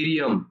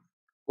 Deuterium.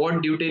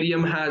 What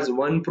deuterium has?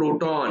 1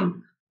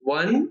 proton,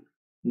 1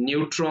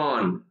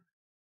 neutron.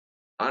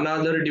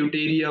 another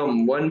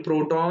deuterium, one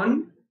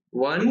proton,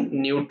 one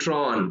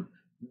neutron.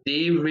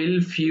 They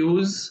will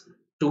fuse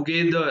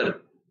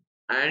together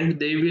and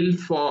they will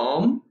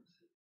form,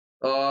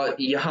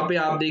 यहाँ पे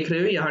आप देख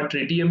रहे हो यहाँ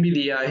tritium भी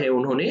दिया है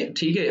उन्होंने,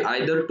 ठीक है,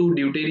 आइदर टू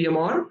ड्यूटेरियम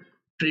और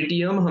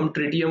ट्रिटियम, हम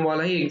ट्रिटियम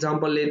वाला ही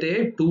एग्जांपल लेते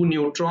हैं, टू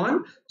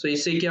न्यूट्रॉन, सो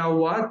इससे क्या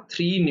हुआ,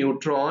 three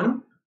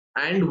neutron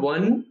and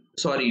one,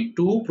 sorry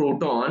to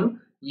proton,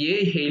 ये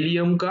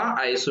हेलियम का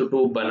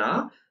आइसोटोप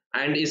बना,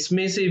 एंड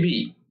इसमें से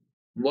भी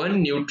one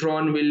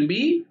neutron will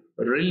be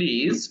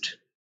released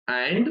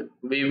and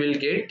we will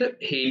get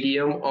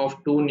helium of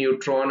 2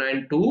 neutron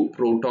and 2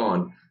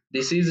 proton.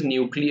 This is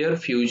nuclear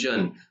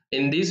fusion.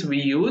 In this we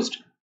used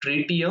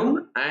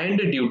tritium and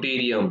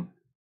deuterium.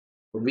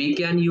 We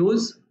can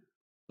use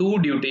two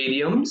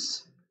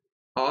deuteriums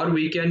or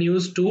we can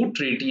use two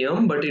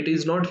tritium, but it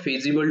is not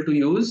feasible to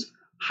use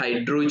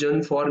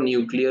hydrogen for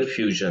nuclear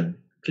fusion.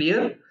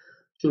 Clear?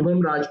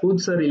 Shubham Rajput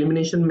sir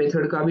elimination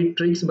method का भी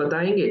tricks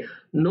बताएंगे.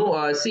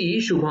 No C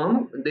Shubham,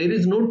 there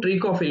is no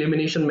trick of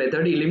elimination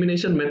method.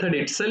 Elimination method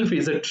itself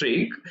is a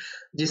trick,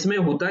 जिसमें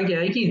होता क्या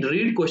है कि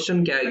read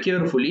question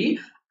carefully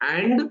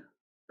and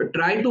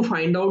try to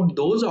find out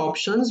those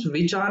options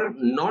which are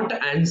not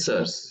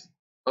answers.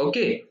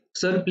 Okay,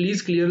 sir,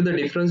 please clear the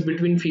difference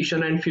between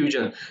fission and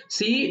fusion.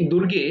 See,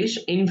 Durgesh,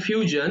 in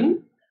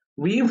fusion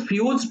we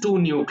fuse two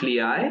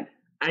nuclei,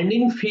 and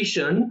in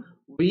fission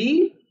we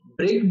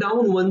break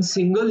down one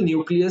single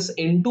nucleus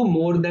into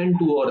more than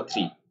two or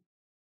three.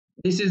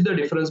 This is the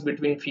difference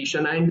between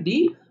fission and the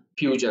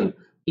fusion.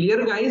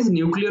 Clear guys?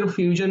 Nuclear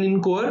fusion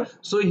in core.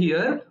 So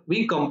here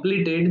we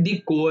completed the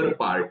core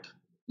part.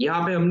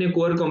 यहाँ पे हमने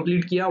core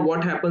complete किया.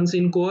 What happens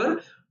in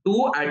core?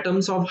 Two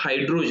atoms of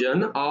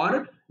hydrogen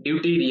or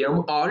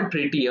deuterium or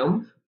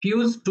tritium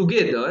fuse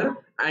together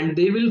and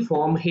they will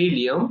form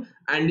helium,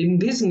 and in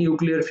this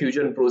nuclear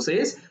fusion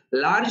process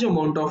large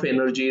amount of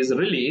energy is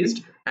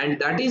released, and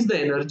that is the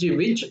energy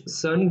which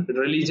sun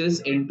releases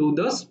into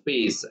the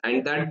space,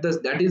 and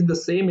that is the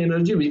same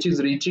energy which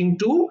is reaching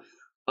to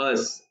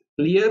us.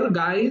 Clear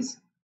guys?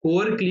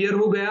 Core clear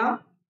हो गया?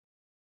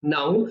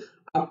 Now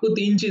आपको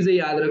तीन चीजें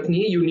याद रखनी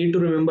है. You need to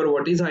remember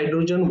what is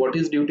hydrogen, what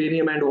is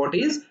deuterium and what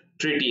is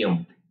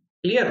tritium.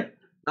 Clear?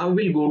 Now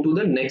we'll go to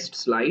the next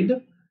slide.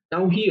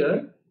 Now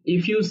here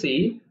if you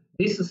see,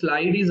 this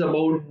slide is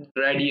about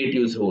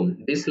radiative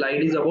zone. This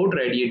slide is about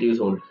radiative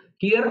zone.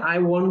 Here I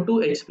want to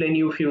explain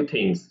you few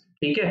things.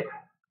 ठीक है?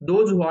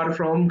 Those who are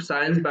from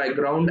science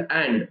background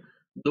and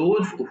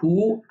those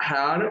who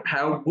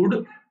have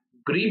good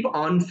grip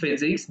on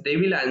physics, they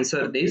will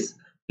answer this.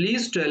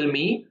 Please tell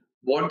me,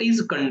 what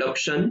is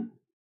conduction,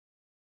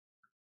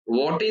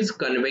 what is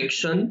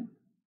convection,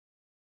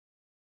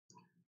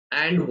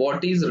 and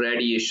what is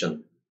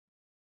radiation?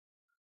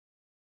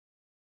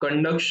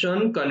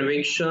 Conduction,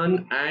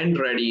 convection and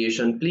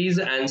radiation. Please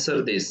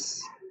answer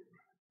this.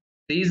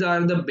 These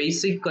are the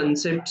basic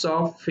concepts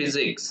of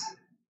physics.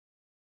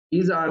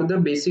 These are the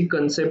basic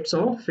concepts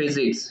of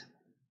physics.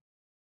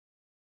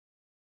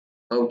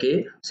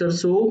 Okay, sir,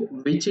 so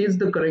which is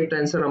the correct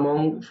answer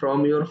among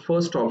from your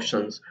first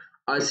options?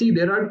 See,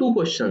 there are two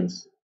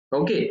questions.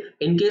 Okay,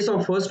 in case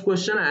of first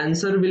question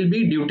answer will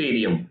be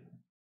deuterium.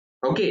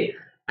 Okay,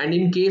 and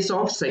in case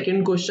of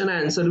second question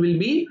answer will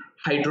be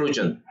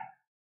hydrogen.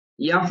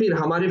 या फिर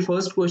हमारे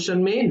first question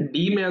में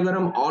D में अगर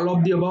हम all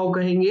of the above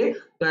कहेंगे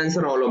तो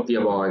answer all of the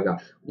above आएगा.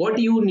 What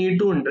you need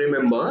to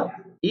remember,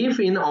 if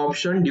in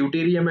option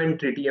deuterium and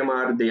tritium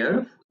are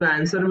there, the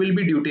answer will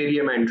be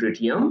deuterium and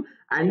tritium,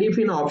 and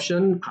if in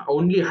option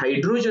only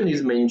hydrogen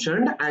is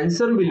mentioned,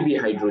 answer will be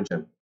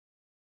hydrogen.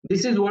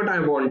 This is what I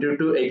wanted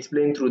to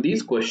explain through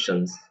these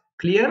questions.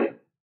 Clear?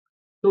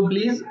 So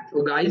please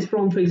guys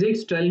from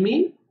physics tell me,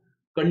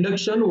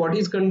 conduction, what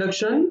is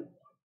conduction?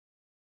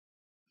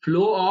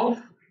 Flow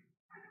of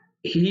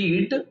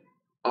heat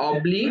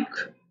oblique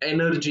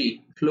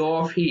energy, flow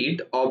of heat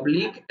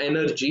oblique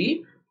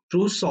energy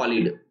through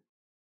solid,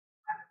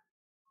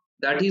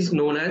 that is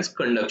known as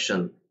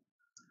conduction.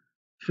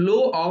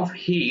 Flow of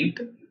heat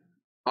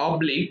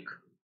oblique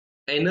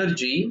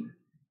energy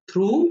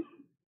through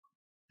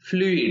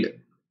fluid,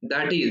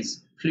 that is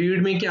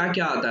fluid में क्या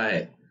क्या आता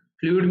है?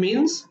 Fluid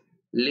means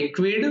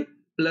liquid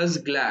plus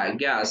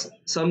gas,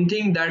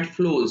 something that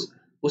flows,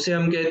 उसे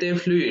हम कहते हैं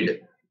fluid.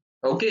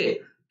 Okay,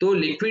 तो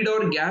लिक्विड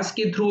और गैस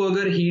के थ्रू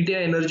अगर हीट या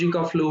एनर्जी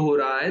का फ्लो हो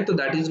रहा है तो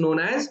that is known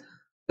as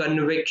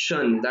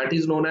convection, that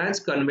is known as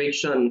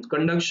convection.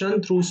 Conduction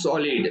through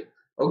solid.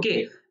 Okay,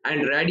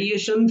 and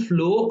radiation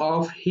flow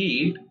of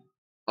heat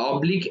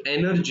oblique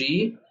energy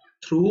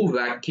through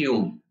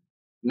vacuum,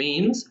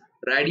 means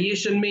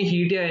radiation में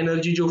हीट या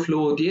एनर्जी जो फ्लो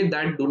होती है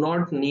that do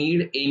not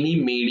need any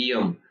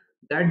medium,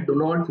 that do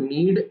not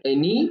need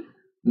any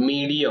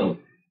medium.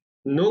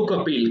 No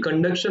Kapil.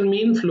 Conduction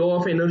mean flow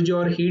of energy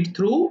और heat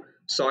through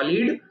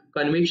solid.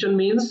 Convection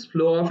means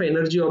flow of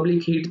energy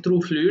oblique heat through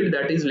fluid,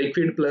 that is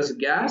liquid plus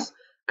gas,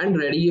 and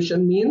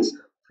radiation means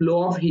flow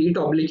of heat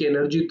oblique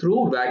energy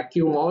through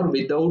vacuum or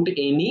without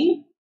any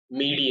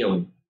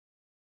medium.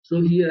 So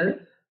here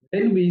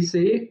when we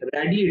say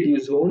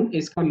radiative zone,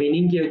 इसका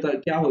meaning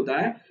क्या होता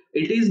है?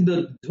 It is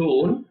the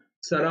zone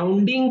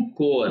surrounding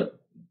core.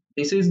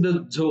 This is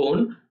the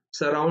zone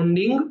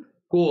surrounding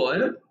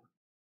core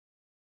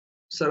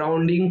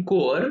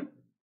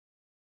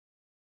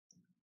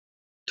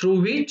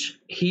through which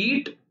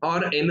heat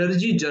or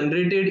energy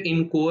generated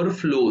in core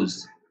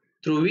flows.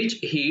 Through which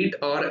heat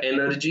or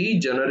energy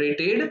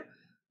generated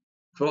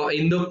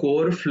in the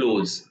core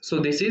flows. So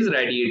this is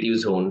radiative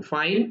zone.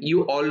 Fine,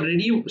 you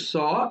already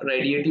saw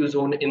radiative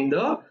zone in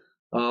the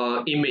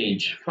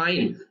image.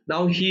 Fine.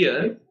 Now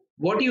here,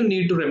 what you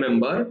need to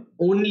remember,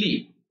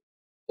 only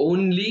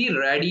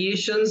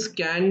radiations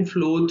can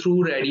flow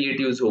through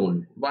radiative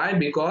zone. Why?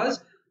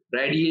 Because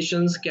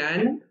radiations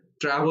can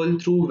travel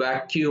through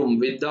vacuum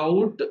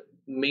without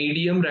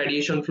medium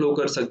radiation flow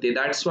कर सकते.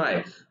 That's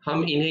why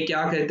हम इन्हें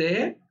क्या कहते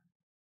हैं?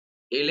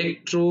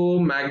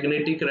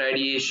 Electromagnetic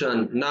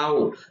radiation.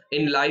 Now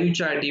in live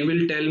chat you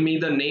will tell me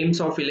the names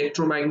of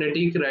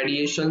electromagnetic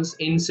radiations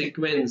in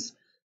sequence.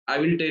 I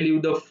will tell you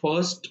the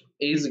first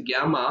is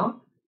gamma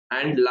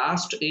and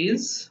last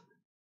is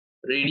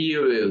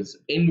radio waves.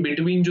 In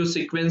between जो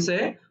sequence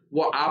है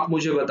वो आप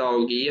मुझे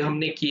बताओगे, ये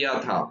हमने किया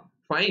था.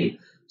 Fine.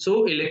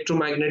 So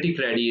electromagnetic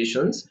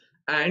radiations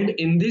and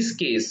in this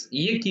case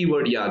ये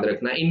कीवर्ड याद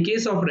रखना, in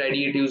case of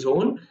radiative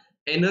zone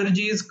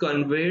energy is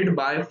conveyed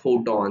by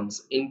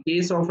photons. In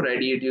case of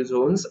radiative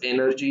zones,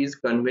 energy is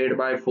conveyed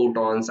by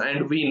photons,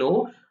 and we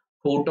know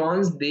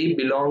photons, they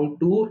belong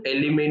to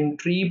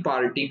elementary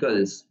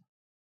particles.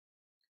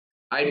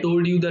 I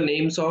told you the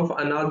names of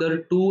another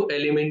two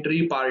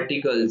elementary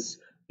particles.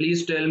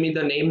 Please tell me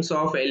the names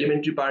of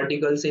elementary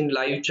particles in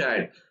live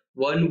chat.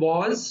 One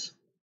was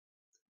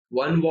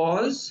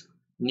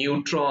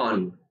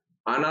neutron,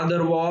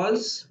 another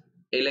was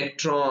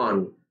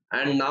electron,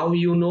 and now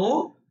you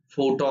know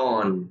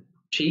photon.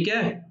 ठीक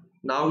है?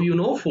 Now you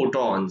know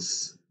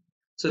photons.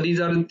 So these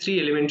are the three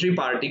elementary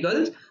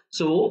particles.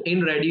 So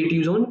in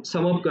radiative zone,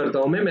 sum up करता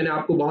हूं मैंने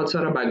आपको बहुत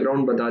सारा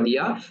background बता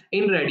दिया.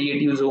 In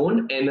radiative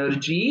zone,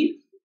 energy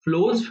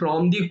flows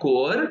from the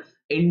core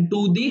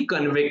into the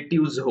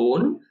convective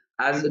zone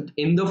as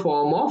in the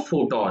form of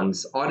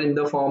photons or in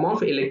the form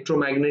of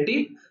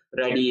electromagnetic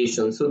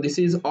radiation. So this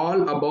is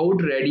all about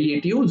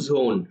radiative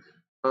zone.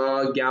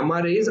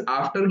 Gamma rays,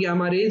 after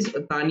gamma rays,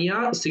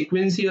 Tania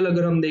sequential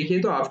अगर हम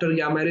देखें तो after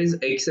gamma rays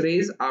X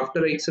rays,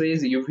 after X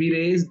rays UV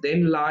rays,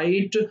 then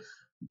light,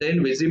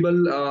 then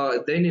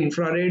visible, then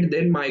infrared,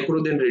 then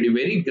micro, then radio.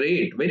 Very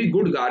great, very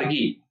good,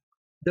 Gargi.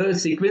 The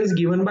sequence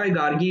given by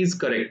Gargi is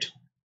correct.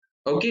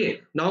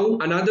 Okay, now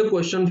another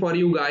question for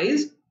you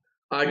guys.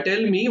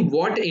 Tell me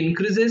what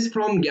increases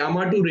from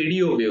gamma to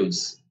radio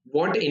waves.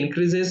 What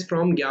increases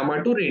from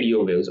gamma to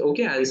radio waves?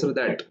 Okay, answer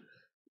that.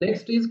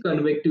 Next is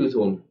convective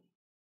zone.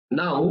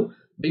 Now,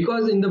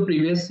 because in the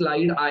previous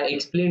slide I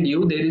explained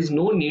you, there is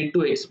no need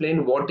to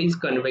explain what is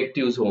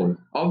convective zone.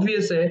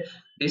 Obviously,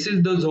 this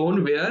is the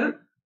zone where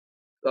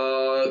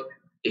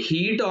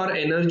heat or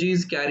energy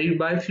is carried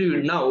by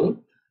fluid. Now,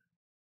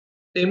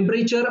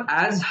 temperature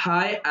as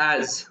high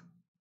as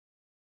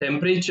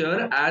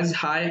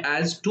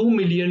 2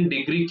 million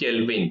degree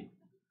Kelvin.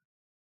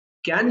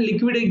 Can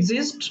liquid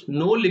exist?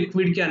 No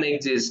liquid can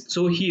exist.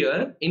 So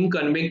here in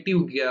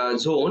convective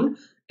zone,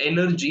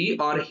 energy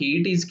or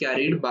heat is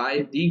carried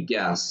by the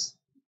gas.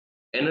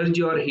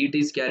 Energy or heat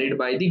is carried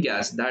by the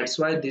gas. That's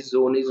why this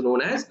zone is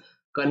known as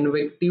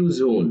convective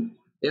zone.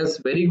 Yes,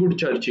 very good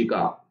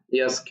Charchika.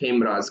 Yes,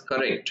 Khemraj,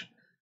 correct.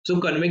 So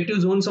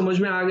convective zone समझ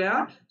में आ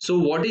गया. So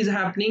what is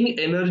happening?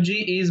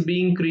 Energy is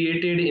being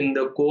created in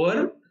the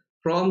core.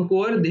 From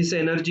core, this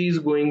energy is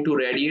going to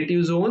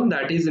radiative zone,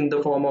 that is in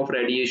the form of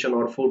radiation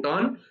or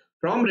photon.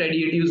 From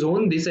radiative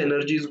zone, this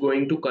energy is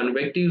going to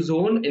convective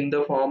zone in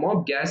the form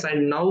of gas,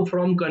 and now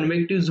from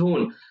convective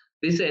zone,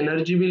 this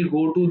energy will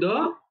go to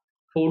the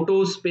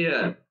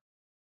photosphere.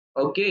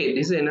 Okay,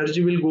 this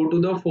energy will go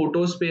to the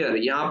photosphere.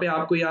 यहाँ पे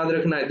आपको याद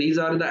रखना है, these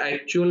are the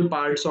actual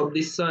parts of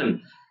the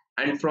sun,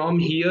 and from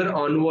here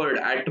onward,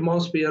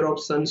 atmosphere of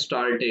sun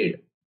started.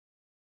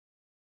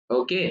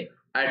 Okay,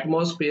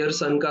 atmosphere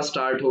सन का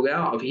start हो गया.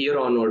 अब here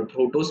onward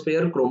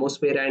photosphere,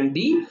 chromosphere and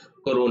the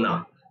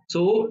corona.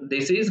 So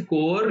this is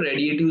core,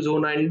 radiative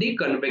zone and the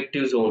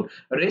convective zone.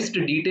 Rest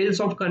details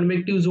of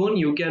convective zone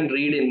you can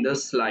read in the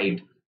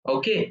slide.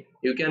 Okay,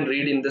 you can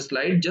read in the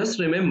slide. Just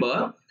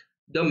remember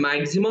the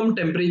maximum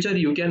temperature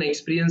you can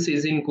experience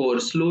is in core.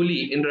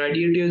 Slowly in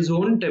radiative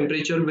zone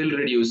temperature will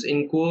reduce.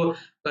 In core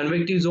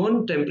convective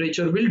zone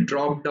temperature will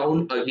drop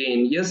down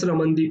again. Yes,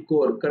 Ramandeep,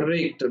 core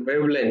correct,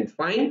 wavelength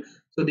fine.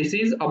 So this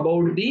is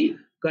about the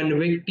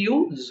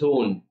convective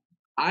zone.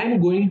 I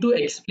am going to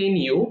explain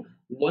you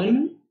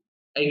one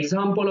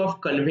example of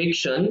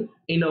convection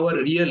in our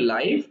real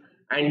life,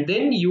 and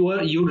then you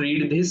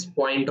read this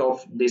point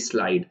of this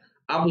slide.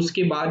 आप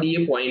उसके बाद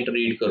ये point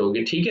read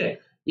करोगे, ठीक है?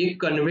 ये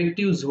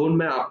convective zone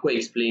मैं आपको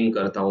explain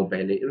करता हूँ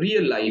पहले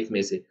real life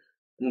में से.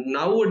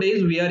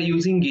 Nowadays we are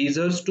using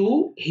geysers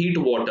to heat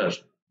water,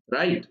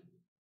 right?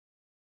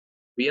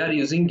 We are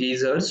using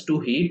geysers to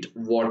heat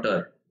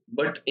water,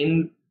 but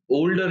in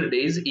older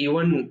days,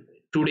 even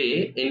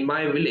today in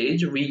my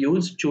village, we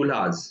use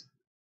chulhas.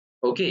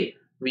 Okay,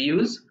 we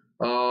use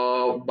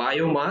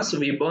biomass,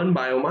 we burn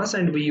biomass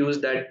and we use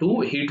that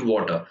to heat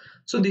water.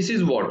 So this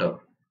is water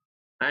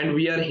and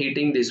we are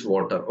heating this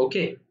water.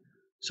 Okay,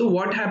 so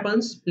what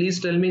happens, please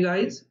tell me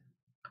guys,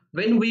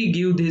 when we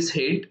give this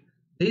heat,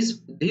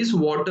 this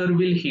water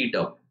will heat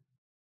up,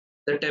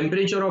 the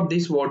temperature of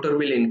this water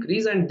will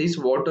increase and this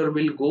water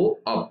will go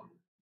up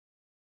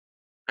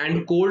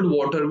and cold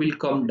water will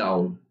come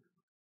down.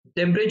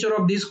 Temperature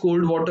of this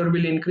cold water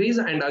will increase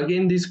and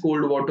again this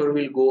cold water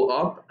will go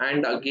up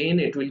and again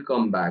it will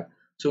come back.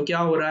 So क्या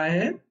हो रहा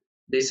है,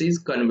 this is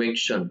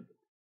convection.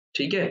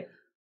 ठीक है,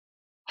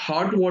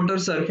 hot water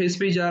surface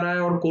पे जा रहा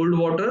है और कोल्ड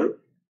वाटर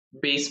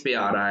बेस पे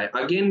आ रहा है,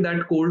 again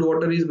that cold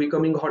water is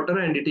becoming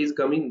hotter and it is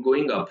coming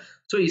going up.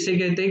 सो इसे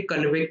कहते हैं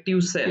कन्वेक्टिव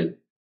सेल.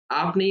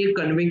 आपने ये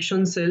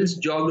कन्वेक्शन सेल्स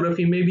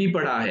ज्योग्राफी में भी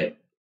पढ़ा है.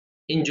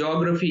 in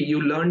geography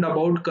you learned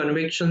about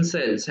convection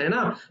cells, है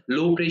ना,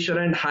 low pressure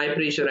and high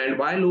pressure, and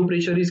why low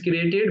pressure is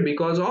created,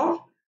 because of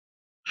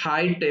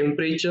high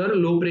temperature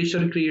low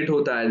pressure create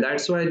होता है.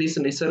 That's why this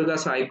निसर्गा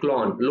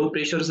cyclone low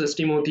pressure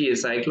system होती है.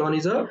 cyclone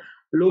is a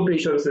low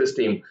pressure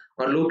system.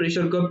 और low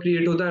pressure कब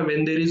create होता है,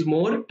 when there is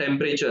more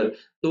temperature.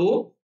 तो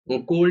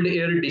cold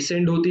air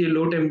descend होती है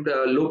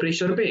low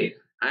pressure पे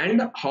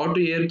and hot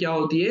air क्या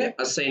होती है,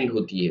 ascend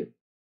होती है.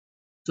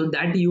 So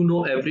that you know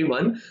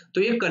everyone.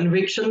 तो ये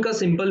convection का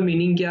simple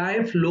meaning क्या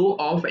है, flow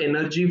of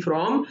energy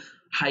from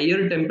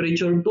higher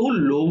temperature to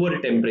lower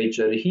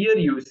temperature. Here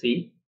you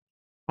see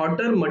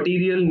hotter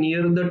material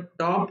near the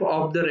top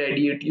of the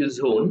radiative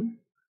zone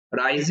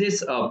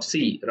rises up,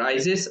 see,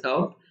 rises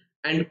up,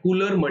 and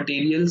cooler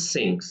material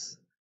sinks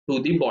to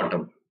the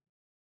bottom.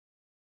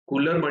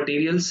 Cooler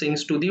material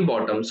sinks to the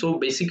bottom. So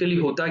basically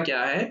होता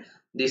क्या है,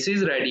 this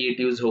is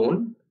radiative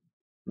zone,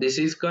 this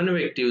is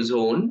convective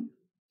zone.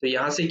 तो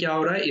यहाँ से क्या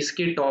हो रहा है,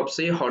 इसके टॉप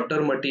से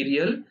हॉटर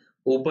मटेरियल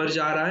ऊपर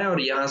जा रहा है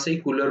और यहाँ से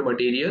कूलर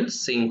मटेरियल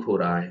सिंक हो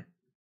रहा है.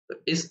 तो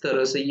इस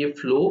तरह से ये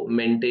फ्लो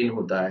मेंटेन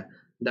होता है.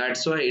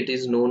 That's why it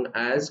is known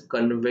as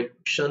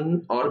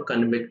convection और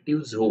convective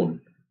zone.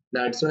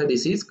 That's why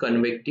this is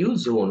convective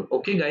zone.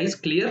 Okay guys,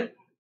 clear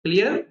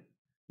clear.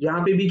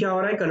 यहाँ पे भी क्या हो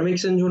रहा है,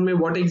 कन्वेक्शन जोन में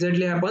what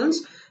exactly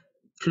happens,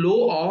 flow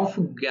of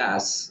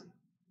gas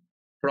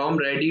from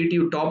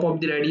radiative top of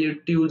the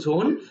radiative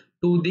zone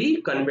to the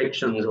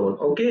convection zone.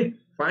 Okay,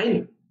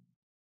 fine.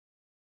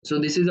 So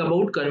this is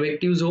about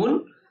convective zone.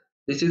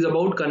 This is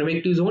about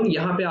convective zone.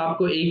 यहाँ पे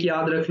आपको एक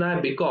याद रखना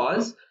है,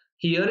 because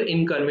here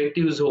in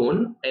convective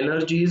zone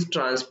energy is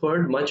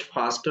transferred much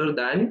faster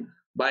than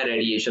by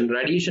radiation.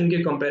 Radiation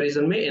के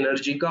comparison में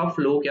energy का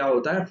flow क्या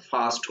होता है,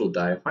 fast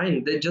होता है.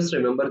 Fine, just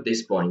remember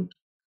this point.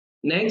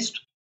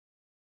 Next,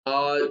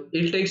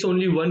 it takes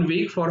only 1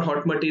 week for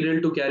hot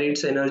material to carry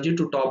its energy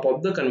to top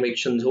of the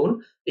convection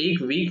zone.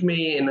 एक week में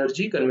ये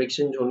एनर्जी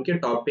कन्वेक्शन जोन के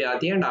टॉप पे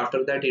आती है and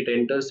after that it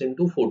enters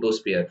into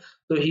photosphere.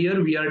 So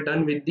here we are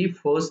done with the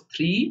first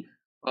three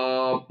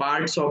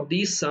parts of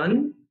the sun,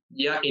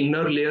 या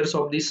inner layers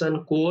of the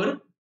sun: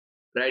 core,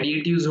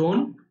 radiative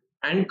zone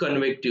and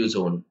convective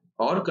zone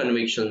or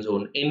convection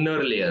zone.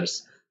 Inner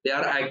layers, they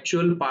are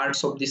actual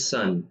parts of the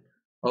sun.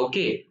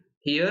 Okay,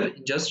 here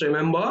just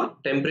remember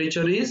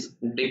temperature is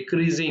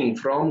decreasing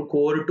from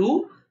core to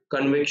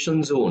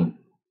convection zone.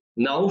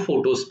 Now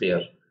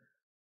photosphere.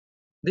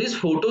 This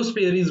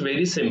photosphere is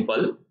very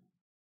simple.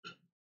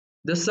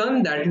 The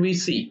sun that we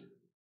see,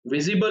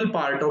 visible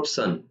part of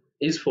sun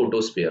is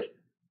photosphere.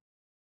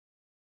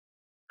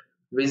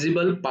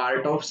 Visible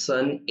part of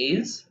sun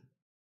is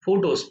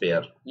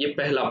photosphere. ये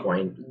पहला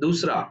point.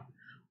 दूसरा,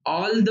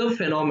 all the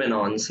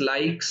phenomenons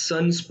like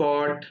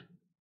sunspot,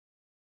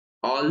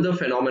 all the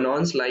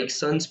phenomenons like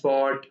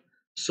sunspot,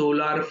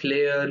 solar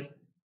flare,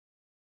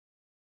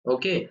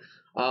 okay,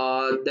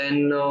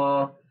 then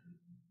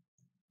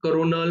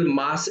coronal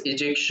mass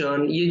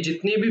ejection, ये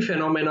जितने भी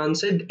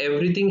phenomenons है,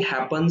 everything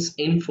happens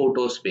in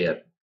photosphere.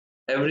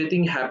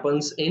 Everything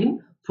happens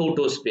in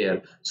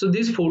photosphere. So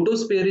this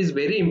photosphere is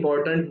very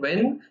important.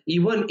 When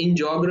even in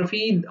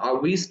geography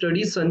we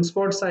study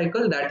sunspot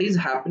cycle, that is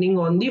happening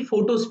on the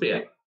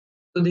photosphere.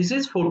 So this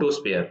is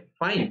photosphere.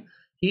 Fine.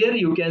 Here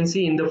you can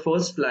see in the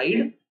first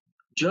slide,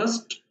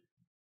 just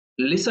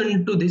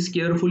listen to this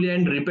carefully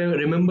and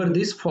remember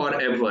this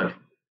forever.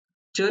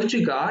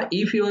 Churchika,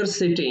 if you are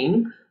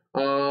sitting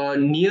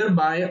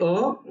nearby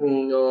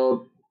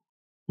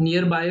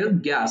a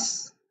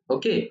gas,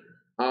 okay,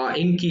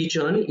 in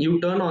kitchen, you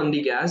turn on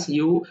the gas,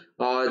 you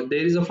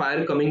there is a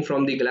fire coming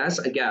from the gas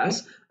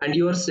and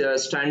you are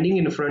standing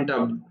in front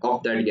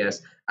of that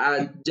gas.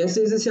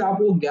 जैसे जैसे आप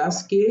वो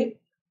gas के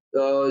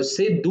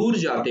से दूर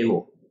जाते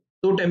हो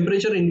तो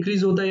टेम्परेचर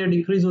इंक्रीज होता है या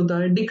डिक्रीज होता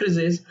है,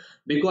 decreases,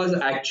 because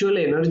actual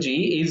energy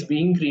is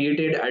being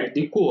created at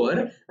the core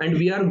and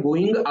we are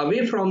going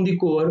away from the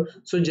core.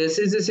 सो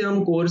जैसे जैसे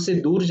हम कोर से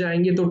दूर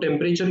जाएंगे तो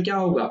टेम्परेचर क्या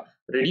होगा,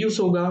 रिड्यूस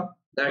होगा.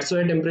 That's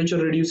why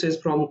temperature reduces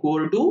from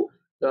core to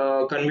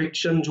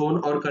convection zone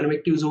और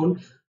कन्वेक्टिव जोन.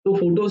 तो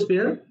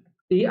photosphere,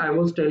 see, I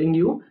was telling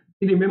you,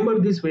 remember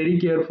this very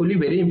carefully,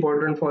 very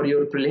important for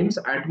your prelims.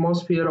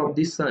 Atmosphere of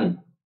the sun.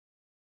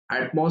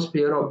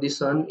 Atmosphere of the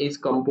sun is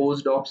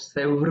composed of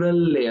several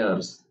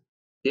layers.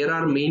 There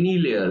are many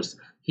layers.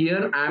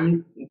 Here I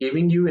am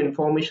giving you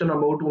information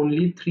about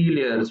only three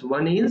layers.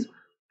 One is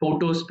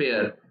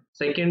photosphere,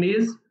 second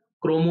is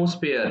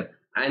chromosphere,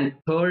 and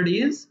third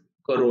is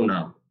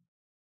corona.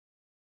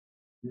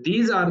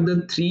 These are the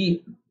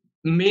three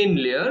main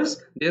layers.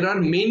 There are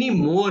many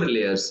more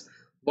layers.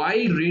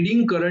 While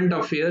reading current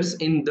affairs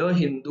in the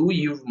Hindu,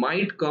 you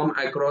might come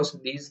across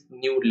these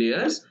new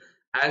layers,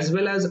 as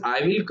well as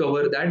I will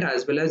cover that,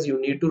 as well as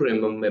you need to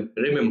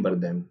remember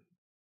them.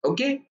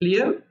 Okay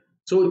clear.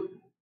 सो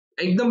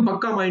एकदम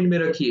पक्का mind में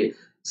रखिए,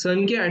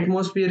 सन के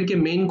atmosphere के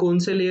main कौन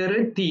से layer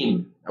है?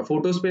 तीन,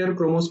 photosphere,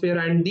 chromosphere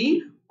and the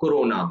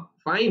corona.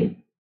 Fine,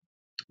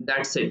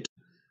 that's it.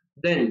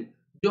 Then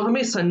जो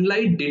हमें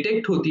सनलाइट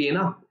डिटेक्ट होती है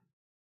ना,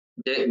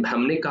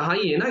 हमने कहा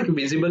ही है ना कि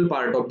विजिबल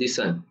पार्ट ऑफ द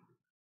सन,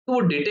 तो वो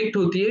डिटेक्ट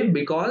होती है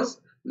because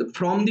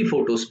from the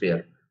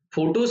photosphere.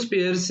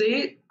 Photosphere से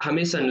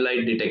हमें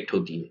सनलाइट डिटेक्ट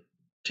होती है.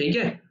 ठीक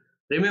है,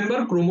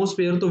 रिमेंबर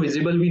क्रोमोस्फेयर तो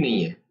विजिबल भी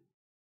नहीं है.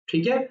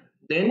 ठीक है,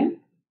 देन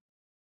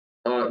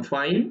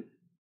फाइन,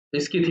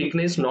 इसकी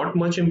थिकनेस नॉट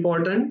मच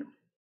इंपॉर्टेंट.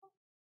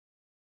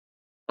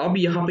 अब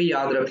यहां पे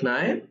याद रखना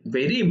है,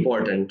 very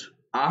important,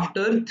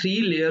 after three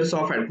layers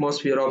of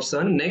atmosphere of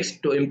sun,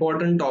 next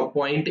important top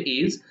point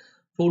is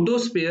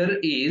photosphere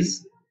is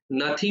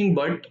nothing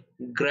but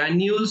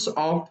granules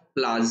of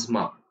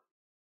plasma.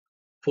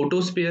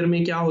 Photosphere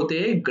में क्या होते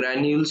हैं?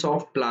 ग्रैन्यूल्स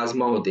ऑफ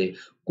प्लाज्मा होते हैं.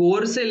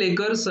 कोर से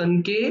लेकर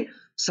सन के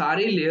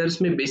सारे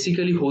लेयर्स में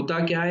बेसिकली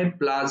होता क्या है?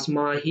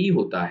 प्लाज्मा ही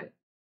होता है.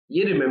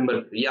 ये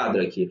रिमेंबर, याद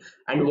रखिए.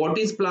 And what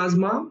is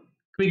plasma?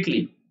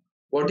 Quickly,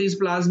 what is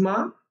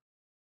plasma?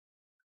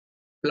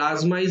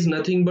 Plasma is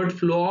nothing but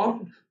flow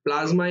of,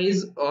 plasma is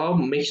a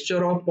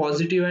mixture of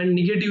positive and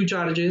negative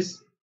charges,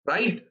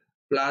 right?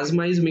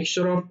 Plasma is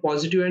mixture of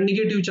positive and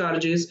negative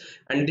charges,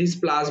 and this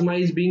plasma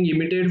is being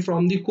emitted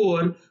from the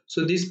core.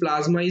 So this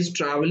plasma is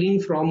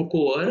traveling from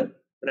core,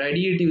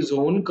 radiative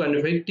zone,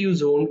 convective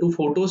zone to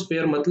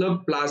photosphere.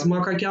 मतलब plasma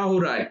का क्या हो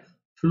रहा है?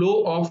 Flow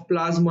of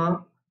plasma.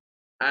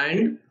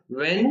 And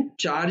when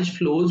charge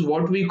flows,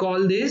 what we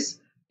call this?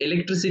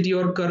 Electricity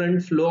or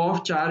current. Flow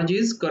of charge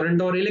is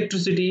current or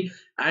electricity.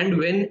 And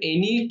when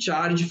any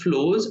charge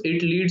flows,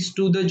 it leads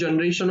to the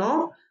generation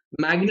of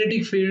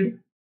magnetic field.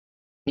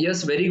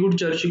 Yes, very good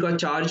Charshika.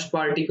 Charged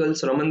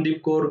particles, Ramandeep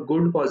Kaur,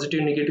 good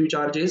positive negative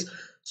charges.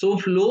 So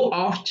flow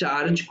of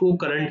charge को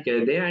current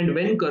कहते हैं, and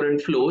when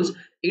current flows,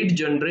 it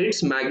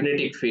generates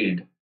magnetic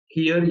field.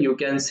 Here you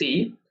can see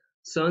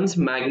sun's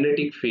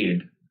magnetic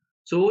field.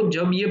 So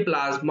जब ये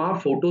plasma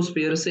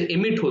photosphere से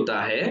emit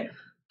होता है,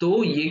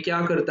 तो ये क्या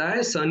करता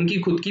है? सन की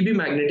खुद की भी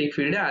मैग्नेटिक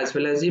फील्ड है, एज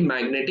वेल एज ये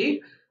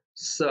magnetic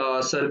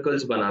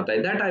circles banata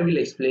hai. That I will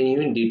explain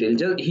you in detail.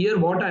 Just here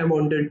what I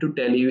wanted to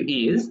tell you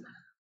is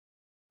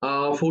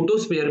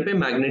photosphere पे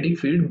magnetic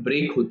field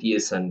break होती है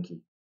sun की.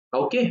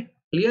 Okay,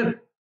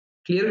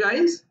 clear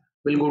guys.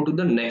 We'll go to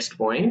the next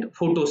point,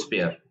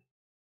 photosphere.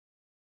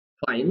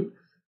 Fine,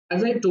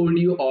 as I told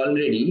you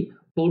already,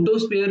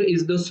 photosphere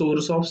is the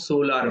source of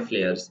solar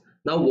flares.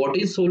 Now what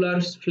is solar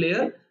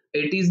flare?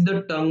 It is the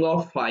tongue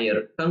of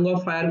fire. tongue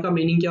of fire का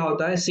meaning क्या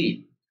होता है? See,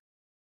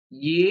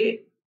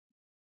 ये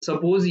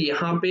suppose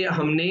यहाँ पे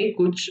हमने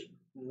कुछ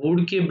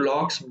would के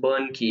ब्लॉक्स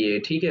बर्न किए,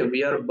 ठीक है,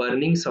 we are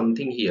burning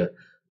something here.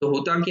 तो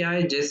होता क्या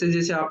है? जैसे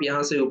जैसे आप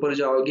यहाँ से ऊपर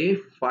जाओगे,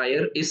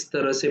 फायर इस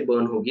तरह से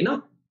बर्न होगी ना,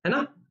 है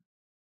ना,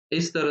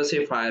 इस तरह से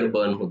फायर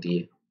बर्न होती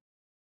है.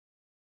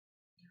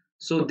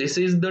 So this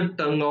is the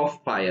tongue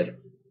of fire.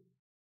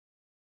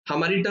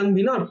 हमारी टंग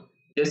भी ना,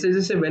 जैसे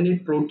जैसे when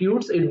it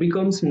protrudes it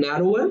becomes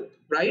narrower,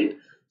 right?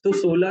 तो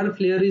solar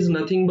flare is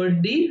nothing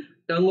but the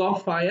tongue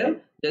of fire.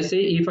 जैसे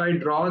if I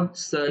draw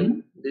sun,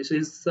 this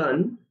is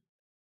सन,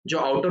 जो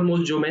आउटर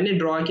मोस्ट जो मैंने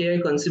ड्रॉ किया है,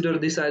 consider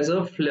this as a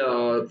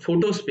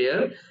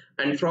photosphere,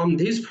 and from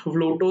this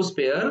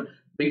photosphere,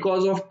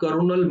 because of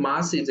coronal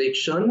mass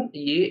ejection,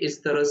 ये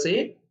इस तरह से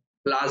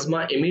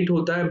प्लाज्मा एमिट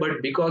होता है,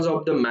 but because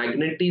of the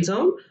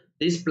magnetism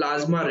this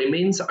plasma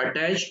remains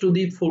attached to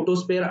the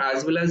photosphere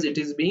as well as it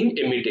is being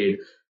emitted.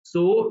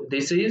 So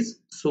this is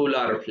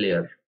solar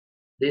flare.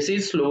 This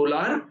is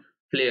solar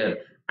flare.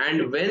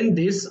 And when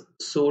this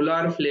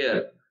solar flare,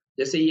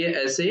 जैसे ये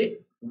ऐसे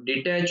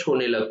detach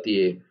होने लगती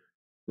है,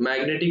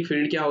 magnetic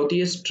field क्या होती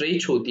है?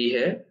 Stretch होती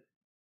है.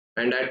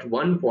 And eight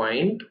one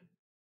point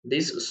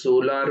this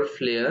solar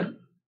flare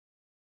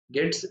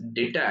gets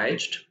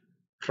detached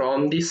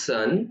from the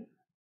सन.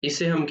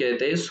 इसे हम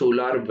कहते हैं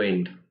solar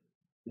wind.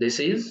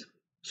 This is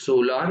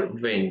solar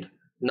wind.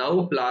 Now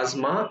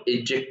plasma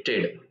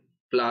ejected.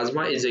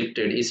 Plasma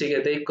ejected, इसे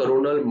कहते हैं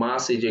coronal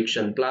mass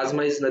ejection.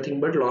 Plasma is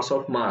nothing but loss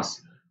of mass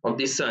of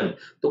the sun.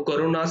 तो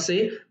corona से,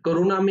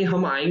 corona में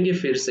हम आएंगे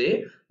फिर से,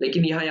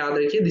 लेकिन यहाँ याद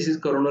रखिए this is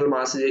coronal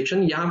mass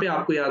ejection. यहाँ पे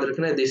आपको याद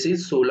रखना है this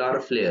is solar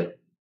flare.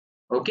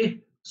 Okay,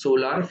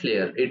 solar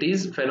flare. It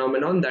is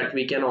phenomenon that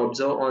we can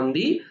observe on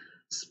the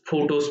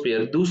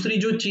photosphere. दूसरी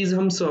जो चीज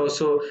हम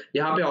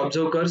यहाँ पे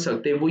ऑब्जर्व कर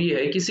सकते हैं वो ये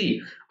है कि सी,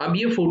 अब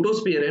ये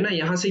फोटोस्फीयर है ना,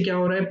 यहाँ से क्या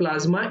हो रहा है?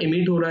 प्लाज्मा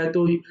इमिट हो रहा है.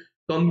 तो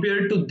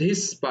compare to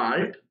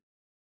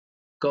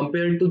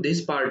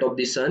this part of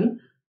the sun,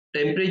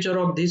 temperature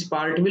of this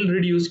part will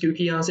reduce,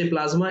 क्योंकि यहाँ से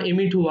प्लाज्मा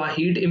इमिट हुआ,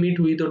 हीट इमिट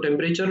हुई तो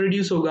टेम्परेचर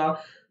रिड्यूस होगा,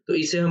 तो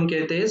इसे हम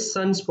कहते हैं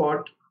सन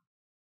spot.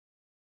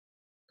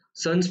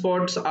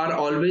 Sunspots are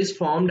always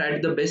formed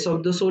at the base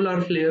of the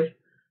solar flare,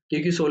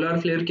 क्योंकि सोलर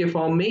फ्लेयर के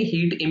फॉर्म में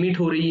हीट इमिट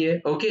हो रही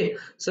है। Okay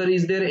sir,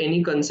 is there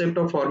any concept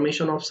of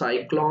formation of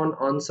cyclone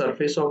on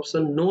surface of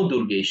sun? No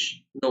Durgesh,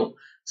 no.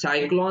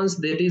 Cyclones,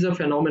 that is a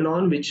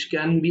phenomenon which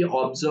can be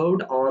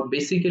observed or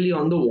basically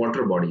on the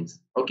water bodies.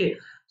 Okay,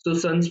 so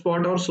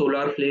sunspot और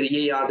solar flare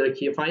ये याद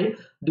रखिए। Fine.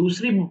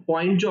 दूसरी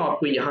point जो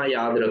आपको यहाँ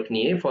याद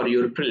रखनी है for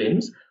your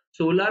prelims,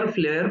 solar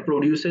flare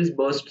produces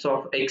bursts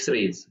of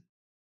X-rays,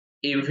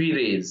 UV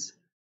rays,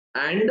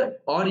 and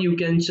or you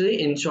can say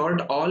in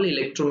short all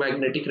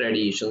electromagnetic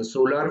radiation.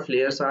 Solar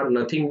flares are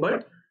nothing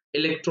but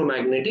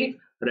electromagnetic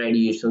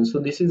radiation. So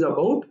this is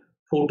about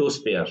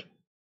photosphere.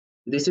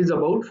 This is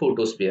about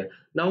photosphere.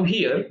 Now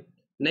here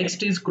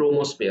next is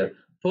chromosphere.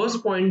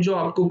 First point जो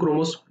आपको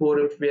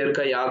chromosphere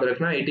का याद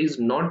रखना, it is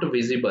not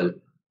visible.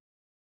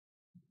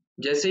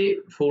 जैसे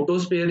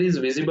photosphere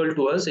is visible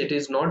to us, it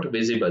is not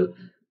visible.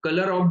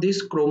 Color of this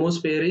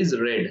chromosphere is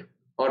red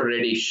or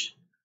reddish.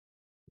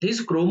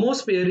 This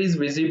chromosphere is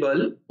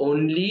visible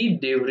only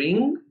during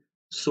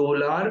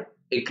solar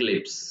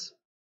eclipse.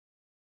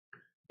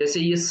 जैसे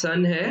ये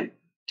सन है,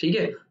 ठीक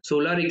है,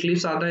 सोलर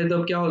इक्लिप्स आता है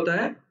तब क्या होता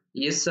है,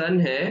 ये सन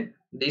है,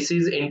 this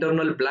is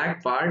internal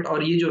black part,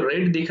 और ये जो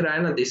रेड दिख रहा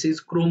है ना, this is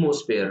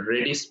chromosphere,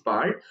 reddish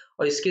part,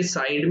 और इसके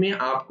साइड में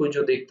आपको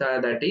जो दिखता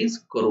है that is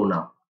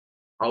corona,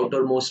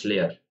 outer most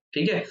layer.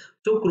 ठीक है,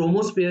 so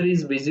chromosphere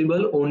is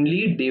visible only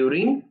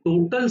during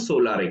total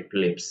solar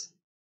eclipse.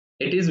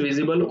 It is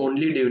visible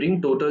only during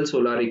total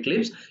solar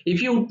eclipse.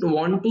 If you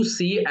want to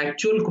see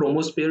actual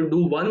chromosphere,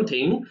 do one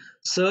thing,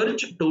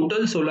 search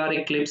total solar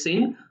eclipse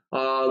in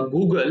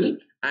Google,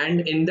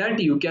 and in that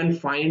you can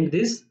find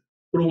this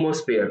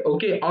chromosphere.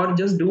 Okay, or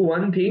just do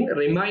one thing,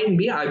 remind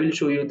me, I will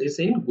show you this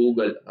in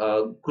Google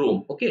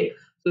Chrome. Okay,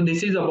 so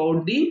this is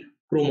about the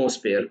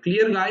chromosphere.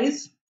 Clear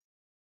guys?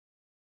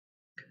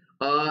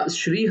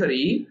 Shri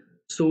Hari,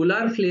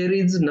 solar flare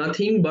is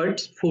nothing but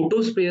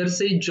photosphere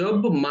से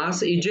जब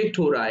मास eject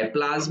हो रहा है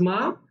plasma,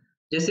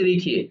 जैसे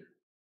देखिए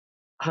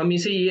हम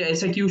इसे ये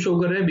ऐसा क्यों शो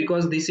कर रहे हैं,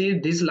 because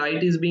this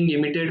light is being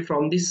emitted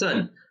from the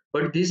sun,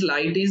 but this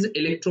light is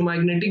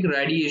electromagnetic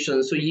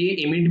radiation, सो ये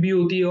इमिट भी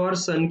होती है और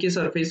सन के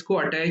सरफेस को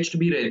अटैच्ड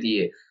भी रहती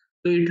है,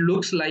 तो it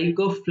looks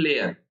like a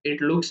flare,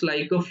 it looks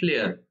like a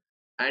flare,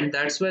 and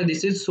that's why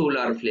this is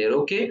solar flare.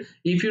 Okay,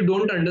 if you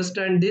don't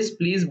understand this,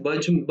 please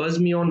buzz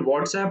me on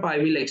WhatsApp, I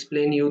will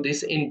explain you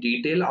this in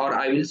detail, or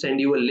I will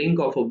send you a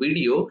link of a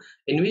video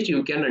in which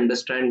you can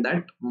understand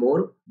that more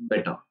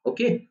better.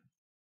 Okay,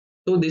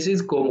 so this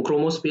is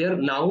chromosphere.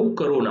 Now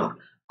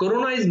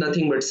corona is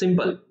nothing but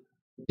simple.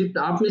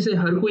 आप में से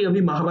हर कोई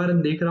अभी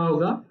महाभारत देख रहा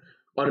होगा,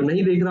 और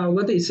नहीं देख रहा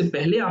होगा तो इससे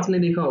पहले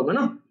आपने देखा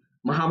होगा ना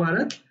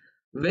Mahabharat.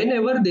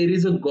 whenever there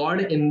is a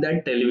god in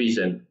that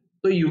television,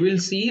 so you will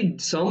see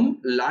some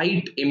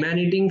light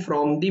emanating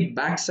from the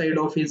back side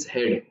of his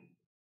head,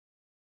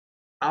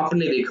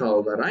 आपने देखा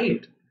होगा,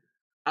 राइट?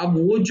 अब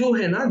वो जो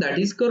है ना, that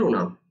is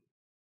corona,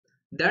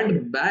 that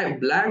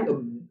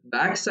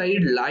back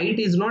side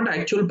light is not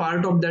actual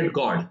part of that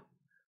god,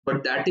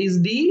 but that is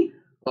the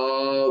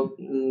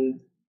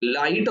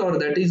light, or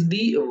that is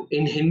the,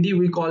 in Hindi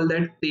we call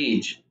that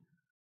तेज,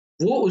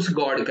 वो उस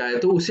गॉड का है,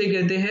 तो उसे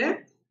कहते हैं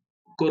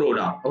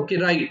corona. Okay,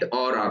 right,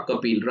 aura,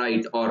 Kapil,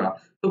 right, aura.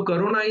 So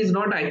corona is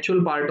not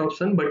actual part of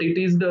sun, but it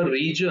is the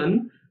region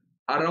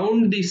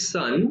around the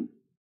sun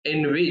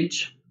in which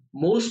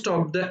most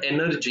of the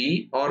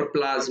energy or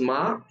plasma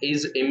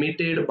is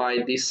emitted by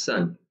the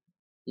sun.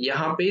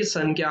 यहाँ पे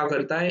सन क्या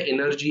करता है,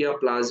 energy या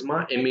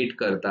plasma emit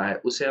करता है,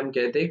 उसे हम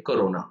कहते हैं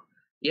कोरोना,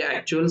 ये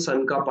एक्चुअल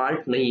सन का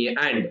पार्ट नहीं है.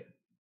 And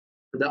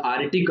the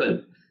article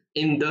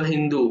in the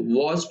Hindu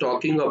was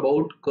talking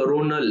about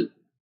coronal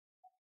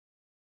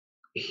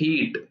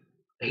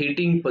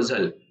heating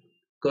puzzle,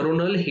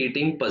 coronal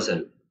heating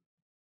puzzle,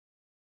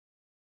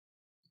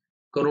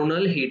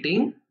 coronal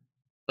heating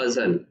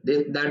puzzle,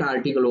 that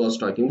article was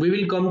talking. We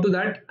will come to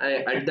that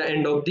at the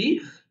end of the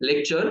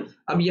lecture.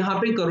 अब यहाँ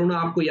पे corona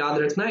आपको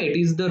याद रखना, it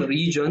is the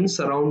region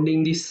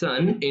surrounding the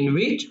sun in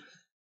which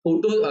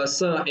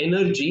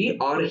energy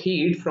or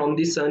heat from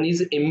the sun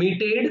is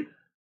emitted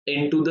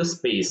into the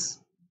space.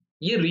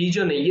 ये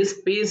reason है, ये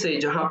space है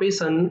जहां पे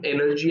सन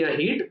एनर्जी या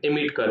हीट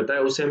इमिट करता है,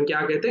 उसे हम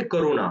क्या कहते हैं,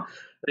 corona.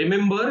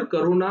 Remember,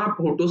 corona,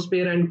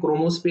 photosphere and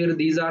chromosphere,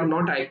 these are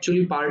not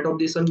actually part of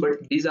the sun,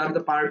 but these are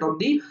the part of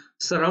the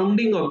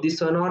surrounding of the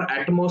sun or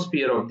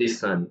atmosphere of the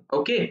sun.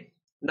 Okay,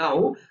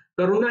 now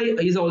corona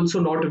is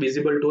also not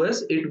visible to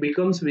us, it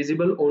becomes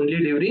visible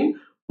only during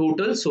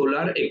total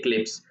solar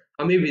eclipse.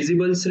 हमें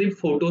visible सिर्फ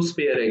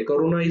photosphere है,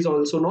 corona is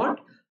also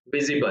not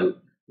visible.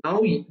 Now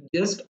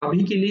just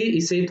अभी के लिए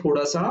इसे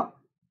थोड़ा सा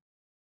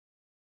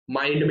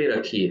mind में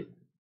रखिए,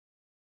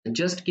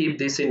 just keep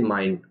this in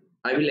mind,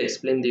 I will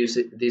explain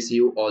this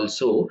you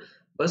also.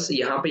 बस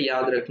यहाँ पे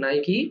याद रखना है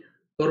कि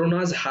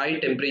कोरोनाज high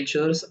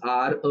temperatures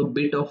are a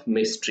bit of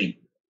mystery.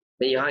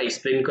 मैं यहाँ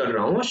एक्सप्लेन कर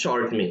रहा हूँ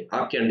शॉर्ट में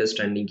आपके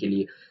अंडरस्टैंडिंग के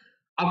लिए.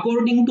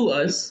 According to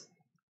us,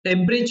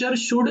 temperature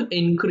should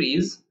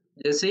increase.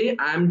 जैसे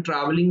I am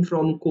traveling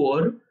from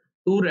core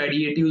to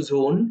radiative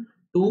zone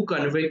to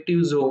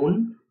convective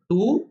zone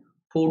to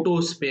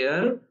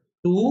photosphere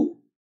to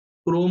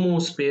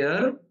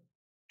chromosphere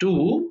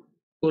to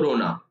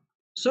corona.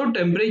 So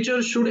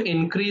temperature should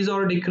increase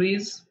or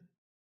decrease?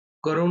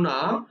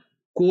 Corona,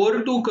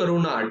 core to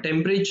corona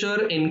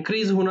temperature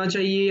increase होना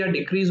चाहिए या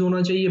decrease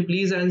होना चाहिए?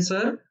 Please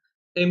answer.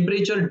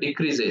 Temperature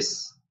decreases.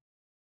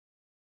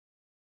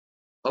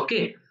 Okay.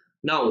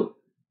 Now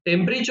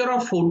temperature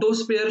of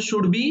photosphere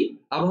should be,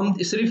 अब हम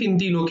सिर्फ इन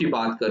तीनों की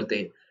बात करते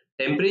हैं.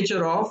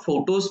 Temperature of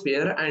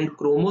photosphere and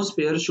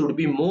chromosphere should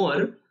be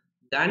more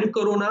than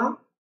corona,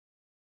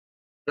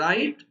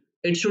 right?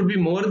 It should be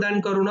more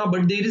than corona,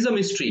 but there is a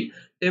mystery.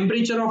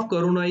 Temperature of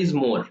corona is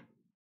more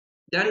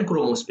than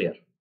chromosphere.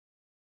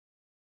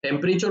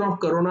 Temperature of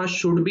corona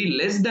should be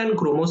less than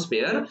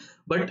chromosphere,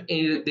 but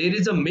there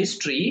is a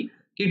mystery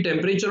कि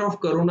temperature of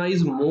corona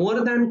is more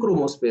than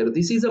chromosphere.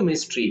 This is a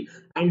mystery,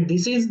 and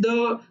this is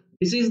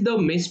the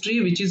mystery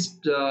which is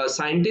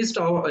scientists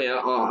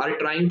are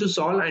trying to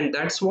solve, and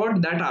that's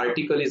what that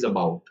article is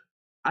about.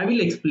 I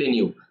will explain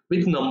you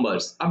with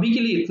numbers. अभी के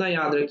लिए इतना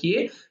याद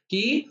रखिए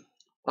कि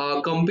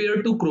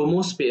compared to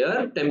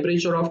chromosphere,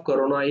 temperature of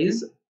corona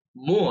is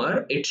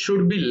more. It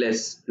should be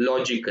less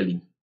logically.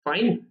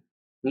 Fine.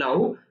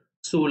 Now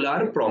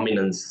solar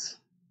prominence.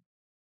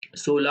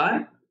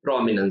 Solar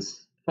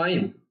prominence.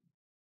 Fine.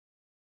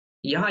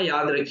 यहां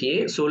याद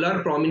रखिए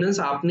सोलर प्रोमिनेंस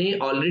आपने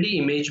ऑलरेडी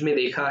इमेज में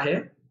देखा है.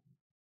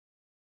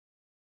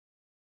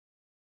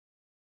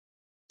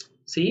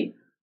 See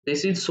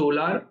this is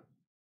solar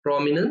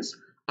prominence.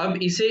 अब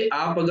इसे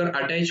आप अगर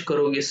अटैच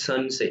करोगे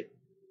सन से,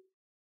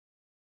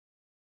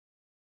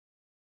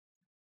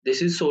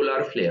 this is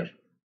solar flare.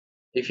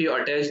 If you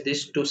attach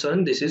this to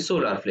sun, this is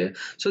solar flare.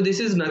 So this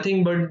is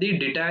nothing but the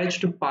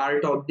detached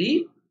part of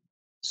the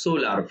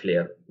solar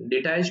flare.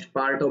 Detached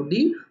part of the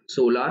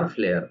solar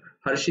flare.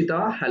 Harshita,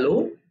 hello.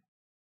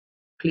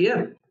 Clear?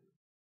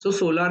 So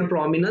solar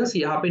prominence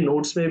यहाँ पे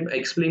notes में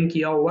explain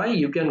किया हुआ है.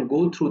 You can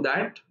go through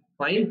that.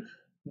 Fine.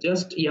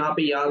 Just यहाँ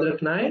पे याद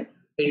रखना है.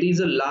 It is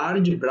a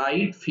large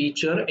bright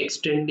feature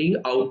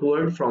extending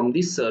outward from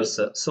the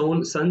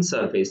sun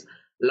surface.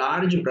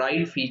 Large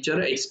bright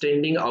feature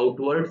extending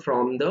outward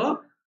from the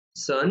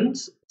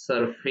sun's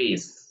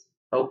surface.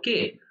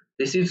 Okay,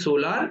 this is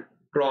solar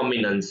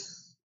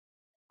prominence.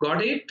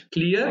 Got it?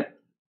 Clear?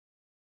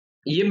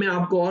 ये मैं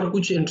आपको और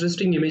कुछ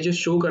इंटरेस्टिंग इमेजेस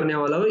शो करने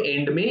वाला हूँ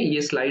and में,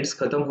 ये स्लाइड्स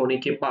खत्म होने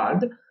के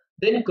बाद.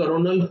 Then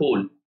coronal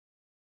hole.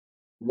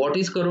 What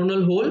is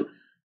coronal hole?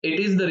 It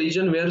is the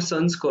region where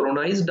sun's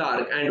corona is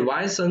dark. And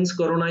why sun's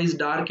corona is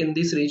dark in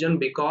this region?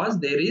 Because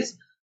there is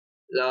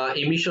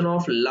emission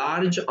of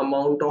large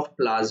amount of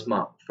plasma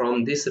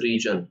from this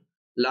region.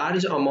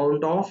 Large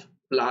amount of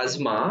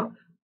plasma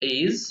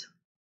is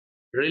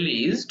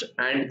released,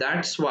 and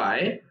that's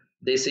why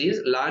this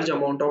is large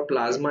amount of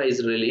plasma is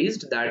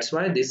released. That's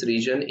why this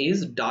region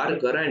is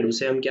darker, and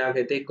उसे हम क्या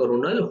कहते हैं?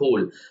 Coronal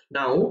hole.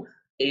 Now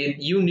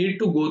you need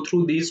to go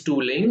through these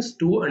two links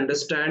to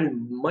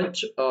understand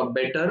much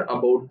better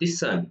about the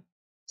sun.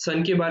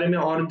 सन के बारे में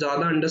और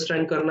ज्यादा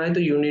अंडरस्टैंड करना है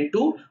तो you need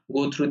to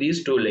go through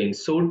these two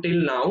links. So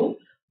till now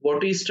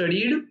what we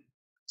studied,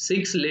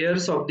 6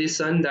 layers of the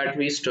sun that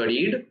we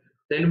studied.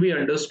 Then we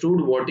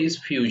understood what is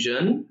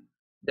fusion.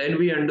 Then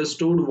we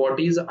understood what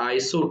is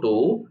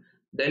isotope.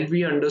 Then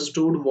we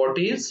understood what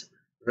is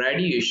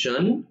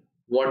radiation,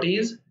 what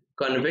is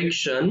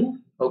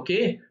convection,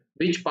 okay,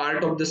 which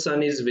part of the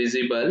sun is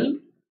visible,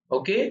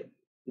 okay.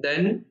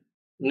 Then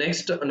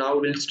next, now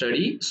we'll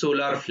study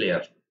solar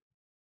flare.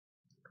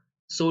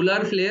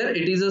 Solar flare,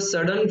 it is a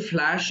sudden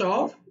flash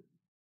of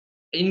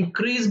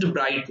increased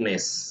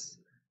brightness.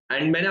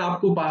 And मैंने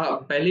आपको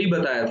पहले ही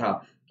बताया था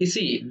कि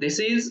see this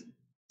is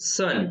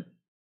सन.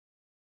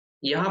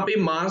 यहाँ पे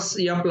मास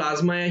या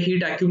plasma या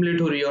हीट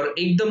एक्यूमुलेट हो रही है और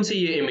एकदम से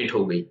ये इमिट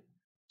हो गई.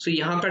 सो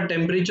यहाँ का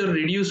टेम्परेचर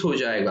रिड्यूस हो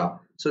जाएगा.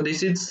 So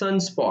this is sun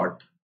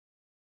spot.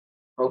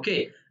 Okay,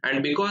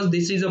 and because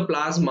this is a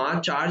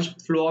plasma, charge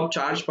flow of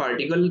charged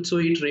particle, so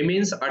it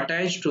remains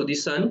attached to the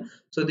sun.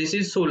 So this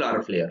is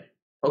solar flare.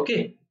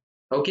 Okay,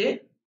 okay,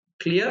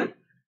 clear?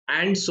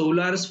 And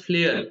solar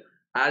flare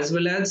as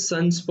well as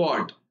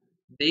sunspot,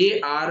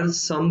 they are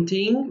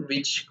something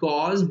which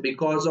cause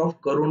because of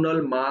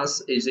coronal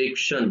mass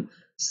ejection.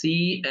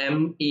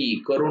 CME,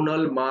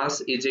 coronal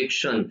mass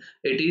ejection.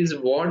 It is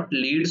what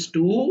leads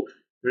to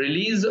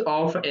release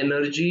of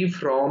energy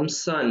from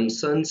sun.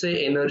 sun से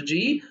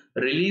energy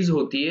release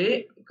होती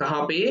है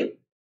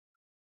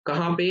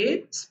कहाँ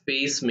पे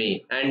space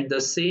में, and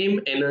the same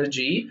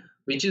energy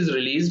which is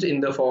released in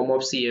the form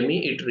of CME,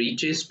 it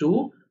reaches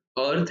to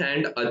earth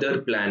and other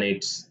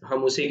planets.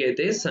 हम उसे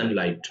कहते हैं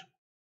sunlight.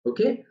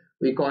 Okay,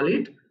 we call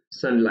it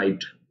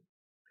sunlight.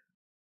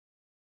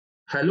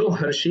 Hello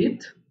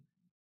Harshit.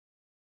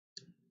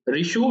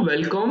 Rishu,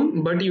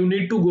 welcome, but you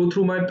need to go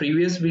through my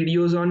previous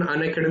videos on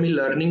Unacademy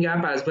learning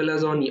app as well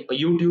as on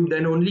YouTube.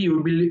 Then only you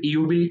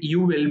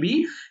will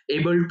be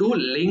able to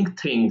link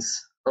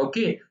things.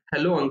 Okay.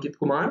 Hello Ankit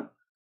Kumar.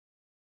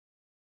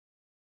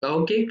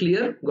 Okay,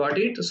 clear, got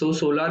it. So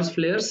solar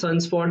flare,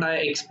 sunspot, I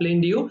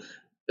explained you.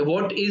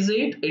 What is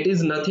it? It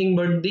is nothing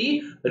but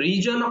the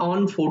region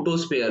on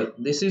photosphere.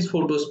 This is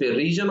photosphere,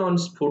 region on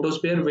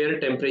photosphere where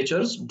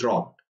temperatures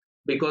dropped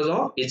because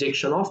of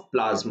ejection of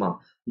plasma.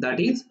 That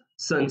is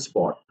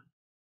sunspot.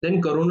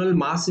 Then coronal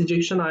mass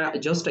ejection, I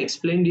just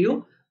explained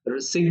you.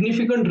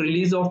 Significant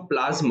release of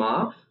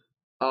plasma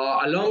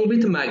along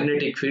with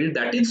magnetic field,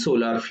 that is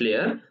solar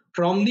flare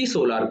from the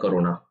solar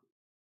corona.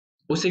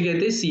 उसे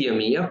कहते हैं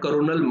CME या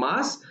coronal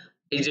mass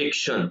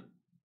ejection.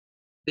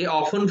 They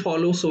often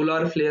follow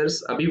solar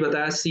flares. अभी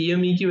बताया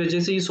CME की वजह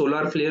से ही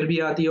solar flare भी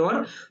आती है,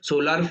 और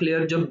सोलर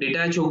फ्लेयर जब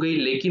डिटैच हो गई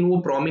लेकिन वो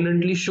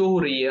प्रोमिनेंटली शो हो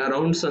रही है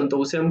अराउंड सन, तो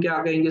उसे हम क्या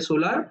कहेंगे?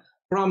 Solar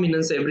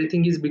prominence.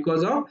 Everything is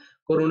because of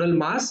coronal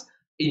mass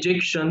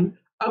ejection.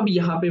 अब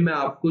यहाँ पे मैं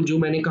आपको जो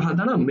मैंने कहा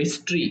था ना,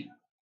 mystery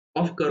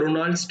of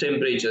coronal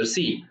temperature.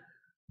 See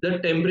the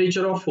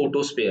temperature of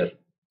photosphere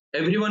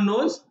everyone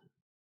knows.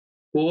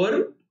 Core,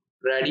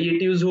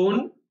 radiative zone,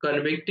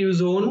 convective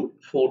zone,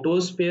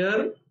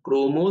 photosphere,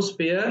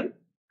 chromosphere,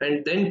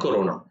 and then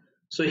corona.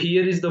 So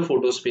here is the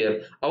photosphere.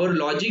 Our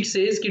logic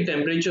says कि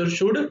temperature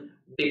should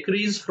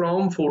decrease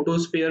from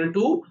photosphere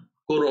to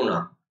corona.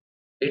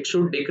 It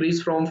should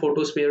decrease from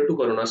photosphere to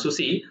corona. So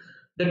see,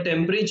 the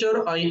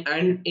temperature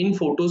and in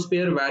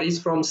photosphere varies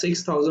from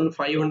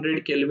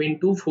 6500 Kelvin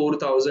to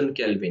 4000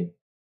 Kelvin.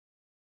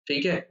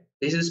 ठीक है?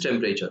 This is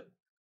temperature.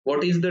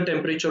 What is the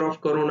temperature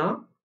of corona?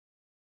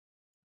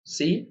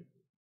 See,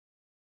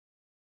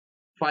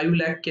 5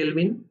 lakh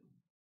Kelvin.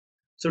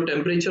 So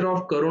temperature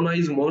of corona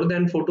is more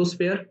than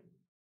photosphere,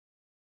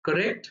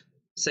 correct?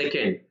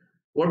 Second,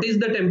 what is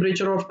the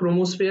temperature of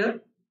chromosphere?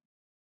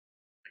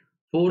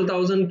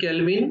 4000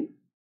 Kelvin,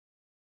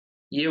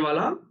 ये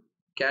वाला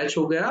catch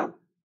हो गया,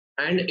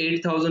 and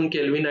 8000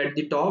 kelvin at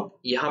the top.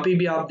 यहाँ पे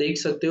भी आप देख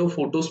सकते हो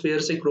फोटोस्फेयर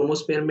से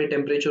क्रोमोस्फेयर में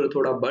टेम्परेचर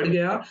थोड़ा बढ़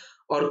गया,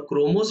 और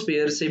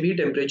क्रोमोस्फेयर से भी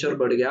टेम्परेचर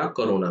बढ़ गया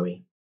कोरोना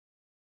में,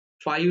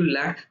 5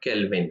 lakh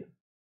kelvin.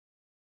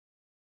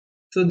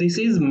 So this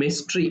is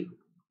mystery.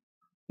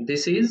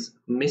 This is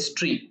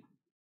mystery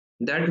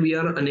that we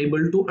are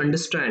unable to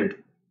understand.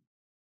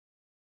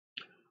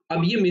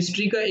 अब ये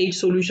मिस्ट्री का एक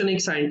सॉल्यूशन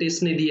एक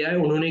साइंटिस्ट ने दिया है.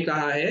 उन्होंने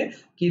कहा है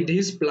कि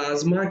this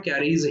plasma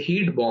carries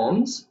heat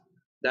bombs,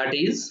 that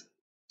is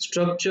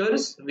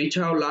structures which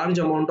have large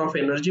amount of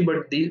energy,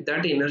 but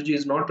that energy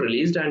is not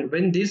released, and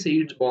when these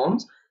heat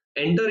bombs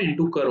enter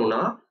into corona,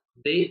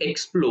 they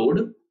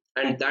explode,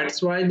 and that's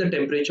why the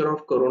temperature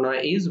of corona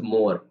is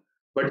more.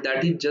 But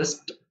that is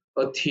just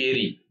a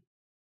theory.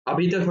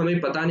 अभी तक हमें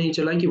पता नहीं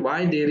चला कि why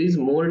there is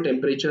more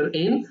temperature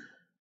in.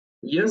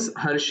 Yes,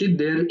 Harshit,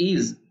 there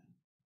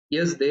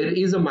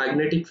is a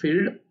magnetic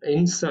field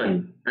in sun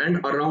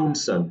and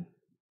around sun.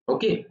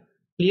 Okay,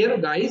 clear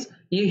guys?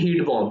 ये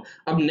heat bomb.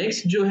 अब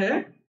next जो है,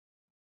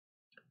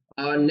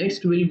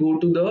 next we'll go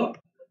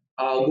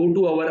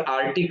to our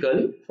article.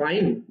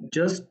 Fine,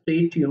 just stay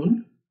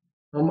tuned.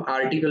 हम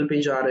article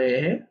पे जा रहे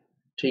हैं,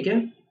 ठीक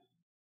है?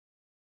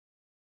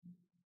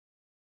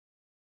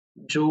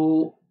 जो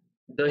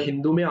द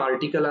हिंदू में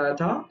आर्टिकल आया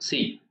था.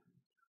 सी,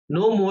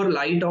 no more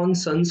light on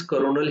sun's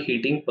coronal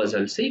heating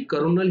puzzle. See,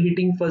 coronal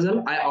heating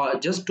puzzle, I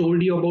just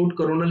told you about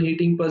coronal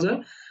heating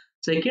puzzle.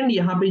 Second,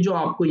 यहाँ पे जो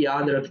आपको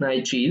याद रखना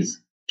है चीज,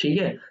 ठीक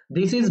है,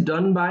 this is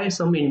done by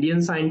some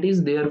Indian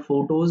scientists. Their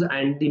photos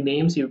and the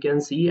names you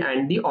can see,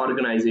 and the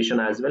organization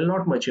as well,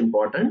 not much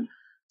important.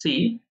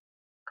 See,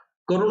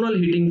 coronal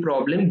heating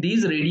problem.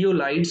 These radio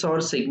lights or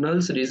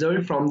signals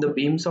result from the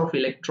beams of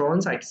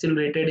electrons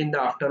accelerated in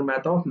the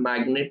aftermath of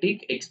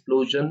magnetic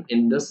explosion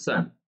in the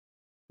sun.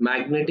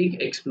 Magnetic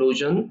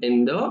explosion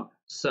in the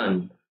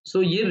सन.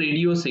 सो ये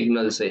radio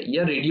signals है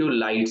या radio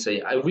lights है.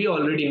 We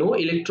already know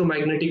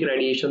electromagnetic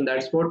radiation,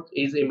 that's what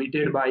is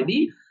emitted by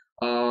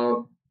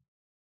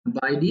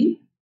the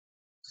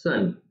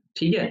सन.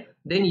 ठीक है,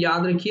 then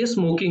याद रखिए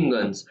smoking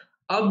guns.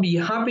 अब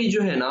यहाँ पे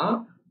जो है ना,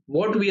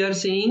 what we are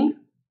saying,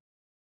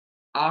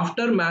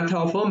 after math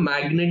of a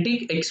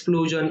magnetic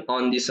explosion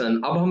on the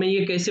सन. अब हमें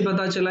ये कैसे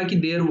पता चला कि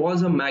there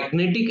was a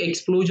magnetic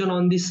explosion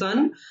on the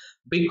sun?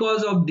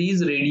 Because of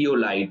these radio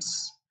lights.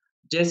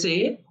 जैसे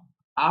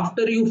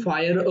after you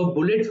fire a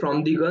bullet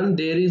from the gun,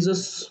 there is a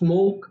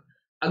smoke.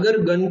 अगर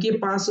gun के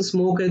पास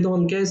स्मोक है तो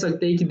हम कह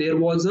सकते हैं कि there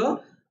was a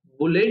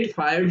bullet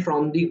fired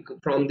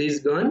from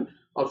this gun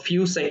a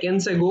few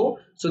seconds ago.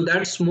 So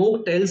that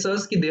smoke tells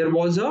us कि there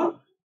was a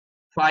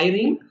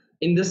firing.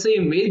 In the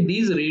same way,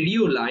 these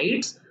radio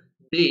lights,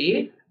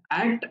 they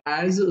act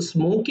as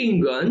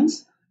smoking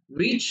guns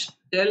which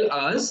tell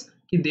us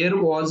there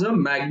was a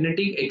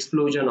magnetic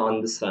explosion on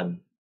the sun.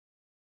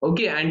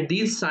 Okay, and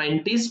these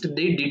scientists,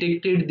 they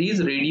detected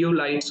these radio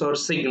lights or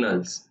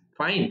signals.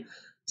 Fine.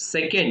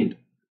 second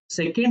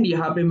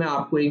यहाँ पे मैं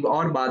आपको एक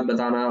और बात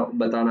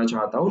बताना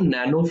चाहता हूँ.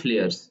 नैनो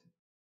फ्लेयर्स,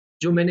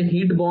 जो मैंने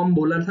हीट बॉम्ब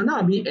बोला था ना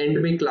अभी एंड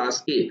में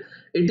क्लास के,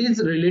 it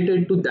is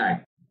related to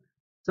that.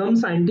 some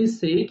scientists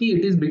say कि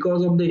it is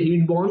because of the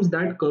heat bombs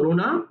that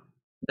corona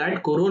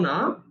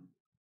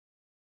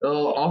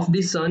of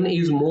the sun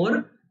is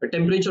more, the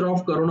temperature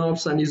of corona of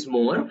sun is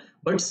more.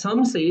 But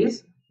some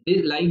says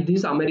Like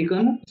this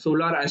American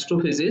solar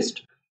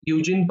astrophysicist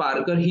Eugene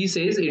Parker, he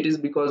says it is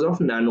because of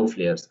nano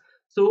flares.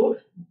 So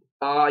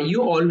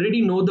you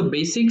already know the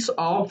basics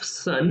of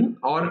sun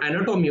or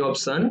anatomy of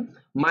sun.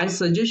 My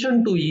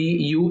suggestion to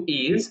you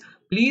is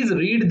please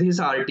read this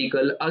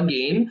article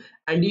again,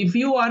 and if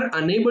you are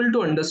unable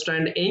to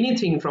understand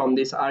anything from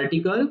this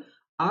article,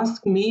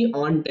 ask me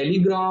on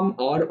Telegram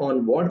or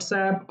on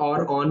WhatsApp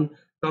or on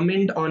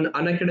comment on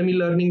Unacademy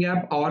Learning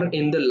app or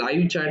in the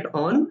live chat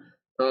on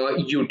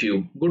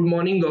YouTube. Good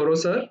morning, Gaurav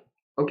sir.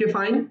 Okay,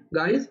 fine,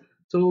 guys.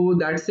 So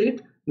that's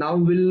it. Now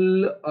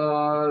we'll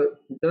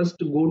just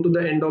go to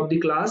the end of the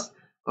class.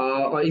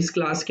 इस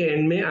class के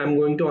end में I'm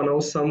going to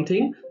announce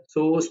something.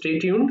 So stay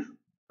tuned.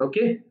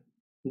 Okay,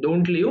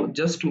 don't leave.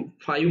 Just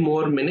 5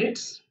 more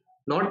minutes.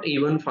 Not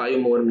even 5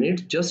 more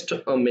minutes. Just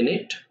a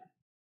minute.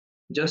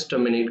 Just a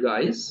minute,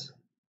 guys.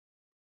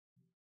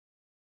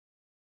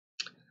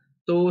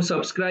 So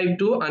subscribe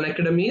to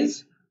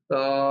Unacademy's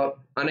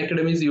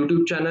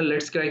YouTube channel.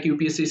 Let's crack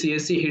UPSC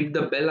CSE. Hit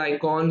the bell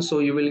icon so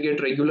you will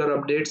get regular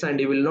updates and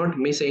you will not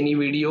miss any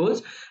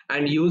videos.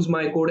 And use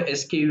my code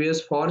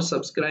SKUS for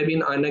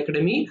subscribing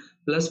Unacademy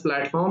Plus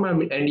platform,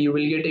 and you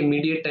will get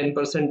immediate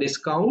 10%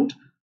 discount.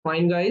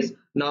 Fine, guys.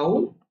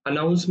 Now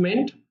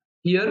announcement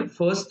here.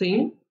 First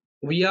thing,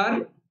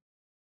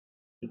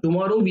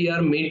 tomorrow we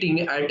are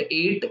meeting at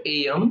 8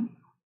 a.m.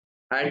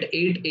 at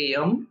 8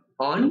 a.m.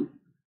 on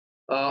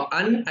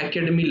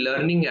Unacademy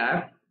Learning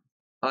app.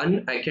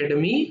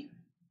 Unacademy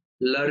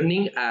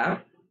Learning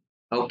app.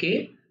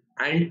 Okay,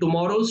 and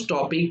tomorrow's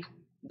topic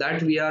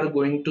that we are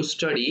going to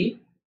study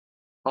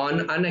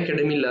on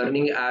Unacademy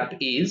Learning app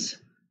is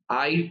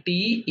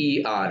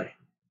ITER,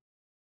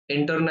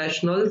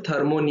 International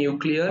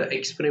Thermonuclear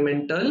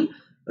Experimental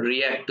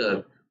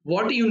Reactor.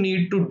 What you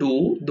need to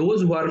do,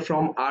 those who are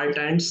from art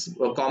and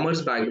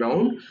commerce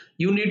background,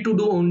 you need to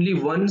do only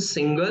one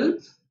single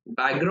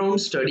background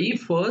study.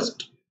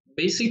 First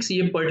basics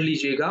ये पढ़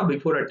लीजिएगा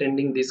before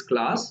attending this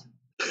class.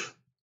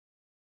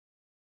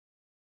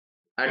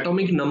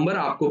 Atomic number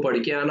आपको पढ़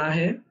के आना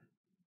है,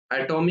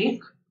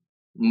 atomic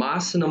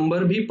mass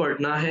number भी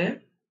पढ़ना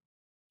है.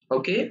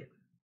 Okay,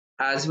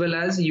 as well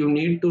as you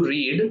need to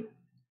read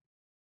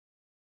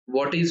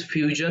what is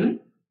fusion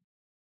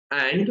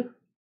and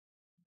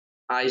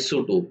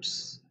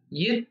isotopes.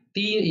 ये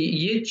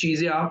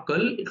चीजें आप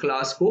कल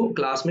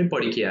क्लास में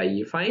पढ़ के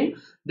आइए. Fine,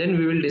 then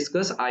we will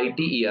discuss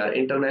ITER,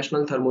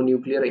 International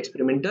Thermonuclear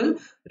Experimental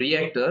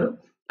Reactor,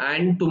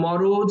 and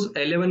tomorrow's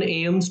 11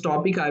 a.m.'s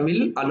topic I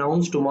will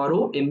announce tomorrow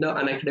in the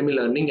Unacademy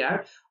Learning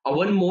app.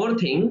 One more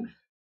thing,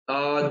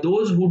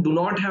 those who do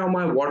not have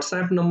my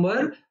WhatsApp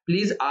number,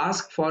 please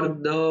ask for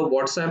the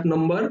WhatsApp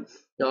number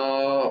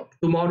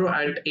tomorrow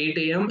at 8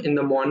 a.m. in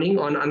the morning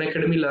on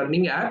Unacademy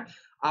Learning app.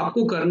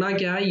 आपको करना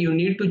क्या है, you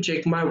need to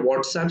check my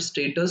WhatsApp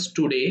status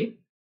today.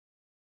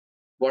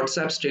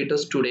 WhatsApp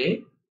status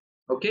today.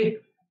 Okay,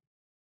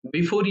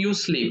 before you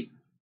sleep.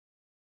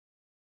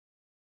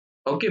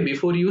 Okay,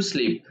 before you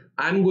sleep,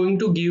 I'm going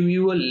to give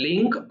you a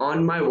link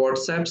on my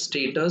WhatsApp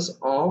status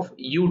of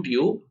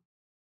YouTube.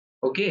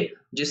 Okay,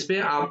 जिसपे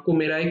आपको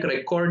मेरा एक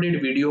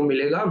recorded video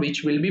मिलेगा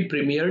which will be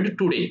premiered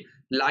today.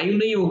 Live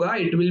नहीं होगा,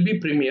 it will be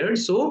premiered,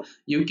 so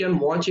you can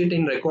watch it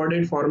in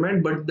recorded format,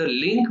 but the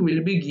link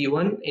will be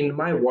given in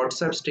my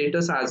WhatsApp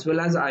status, as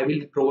well as I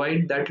will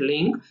provide that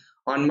link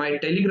on my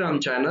Telegram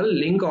channel.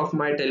 Link of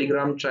my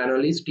Telegram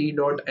channel is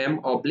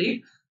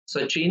t.m/Sachin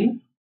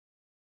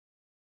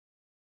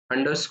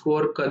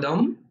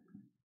 _Kadam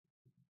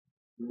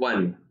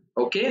 1.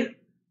 Okay,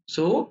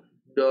 so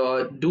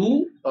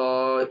do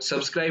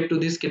subscribe to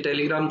this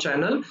Telegram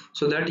channel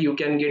so that you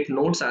can get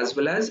notes as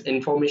well as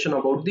information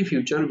about the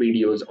future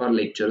videos or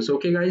lectures.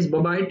 Okay guys, bye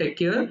bye, take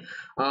care.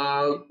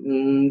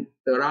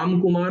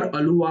 Ram Kumar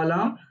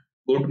Aluwala,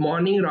 good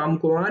morning. Ram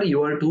Kumar,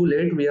 you are too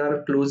late, we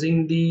are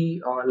closing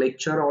the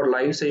lecture or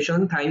live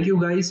session. Thank you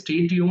guys,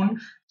 stay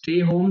tuned, stay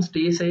home,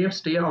 stay safe,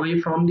 stay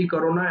away from the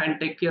corona, and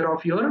take care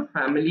of your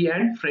family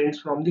and friends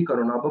from the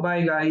corona. Bye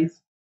bye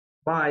guys,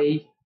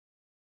 bye.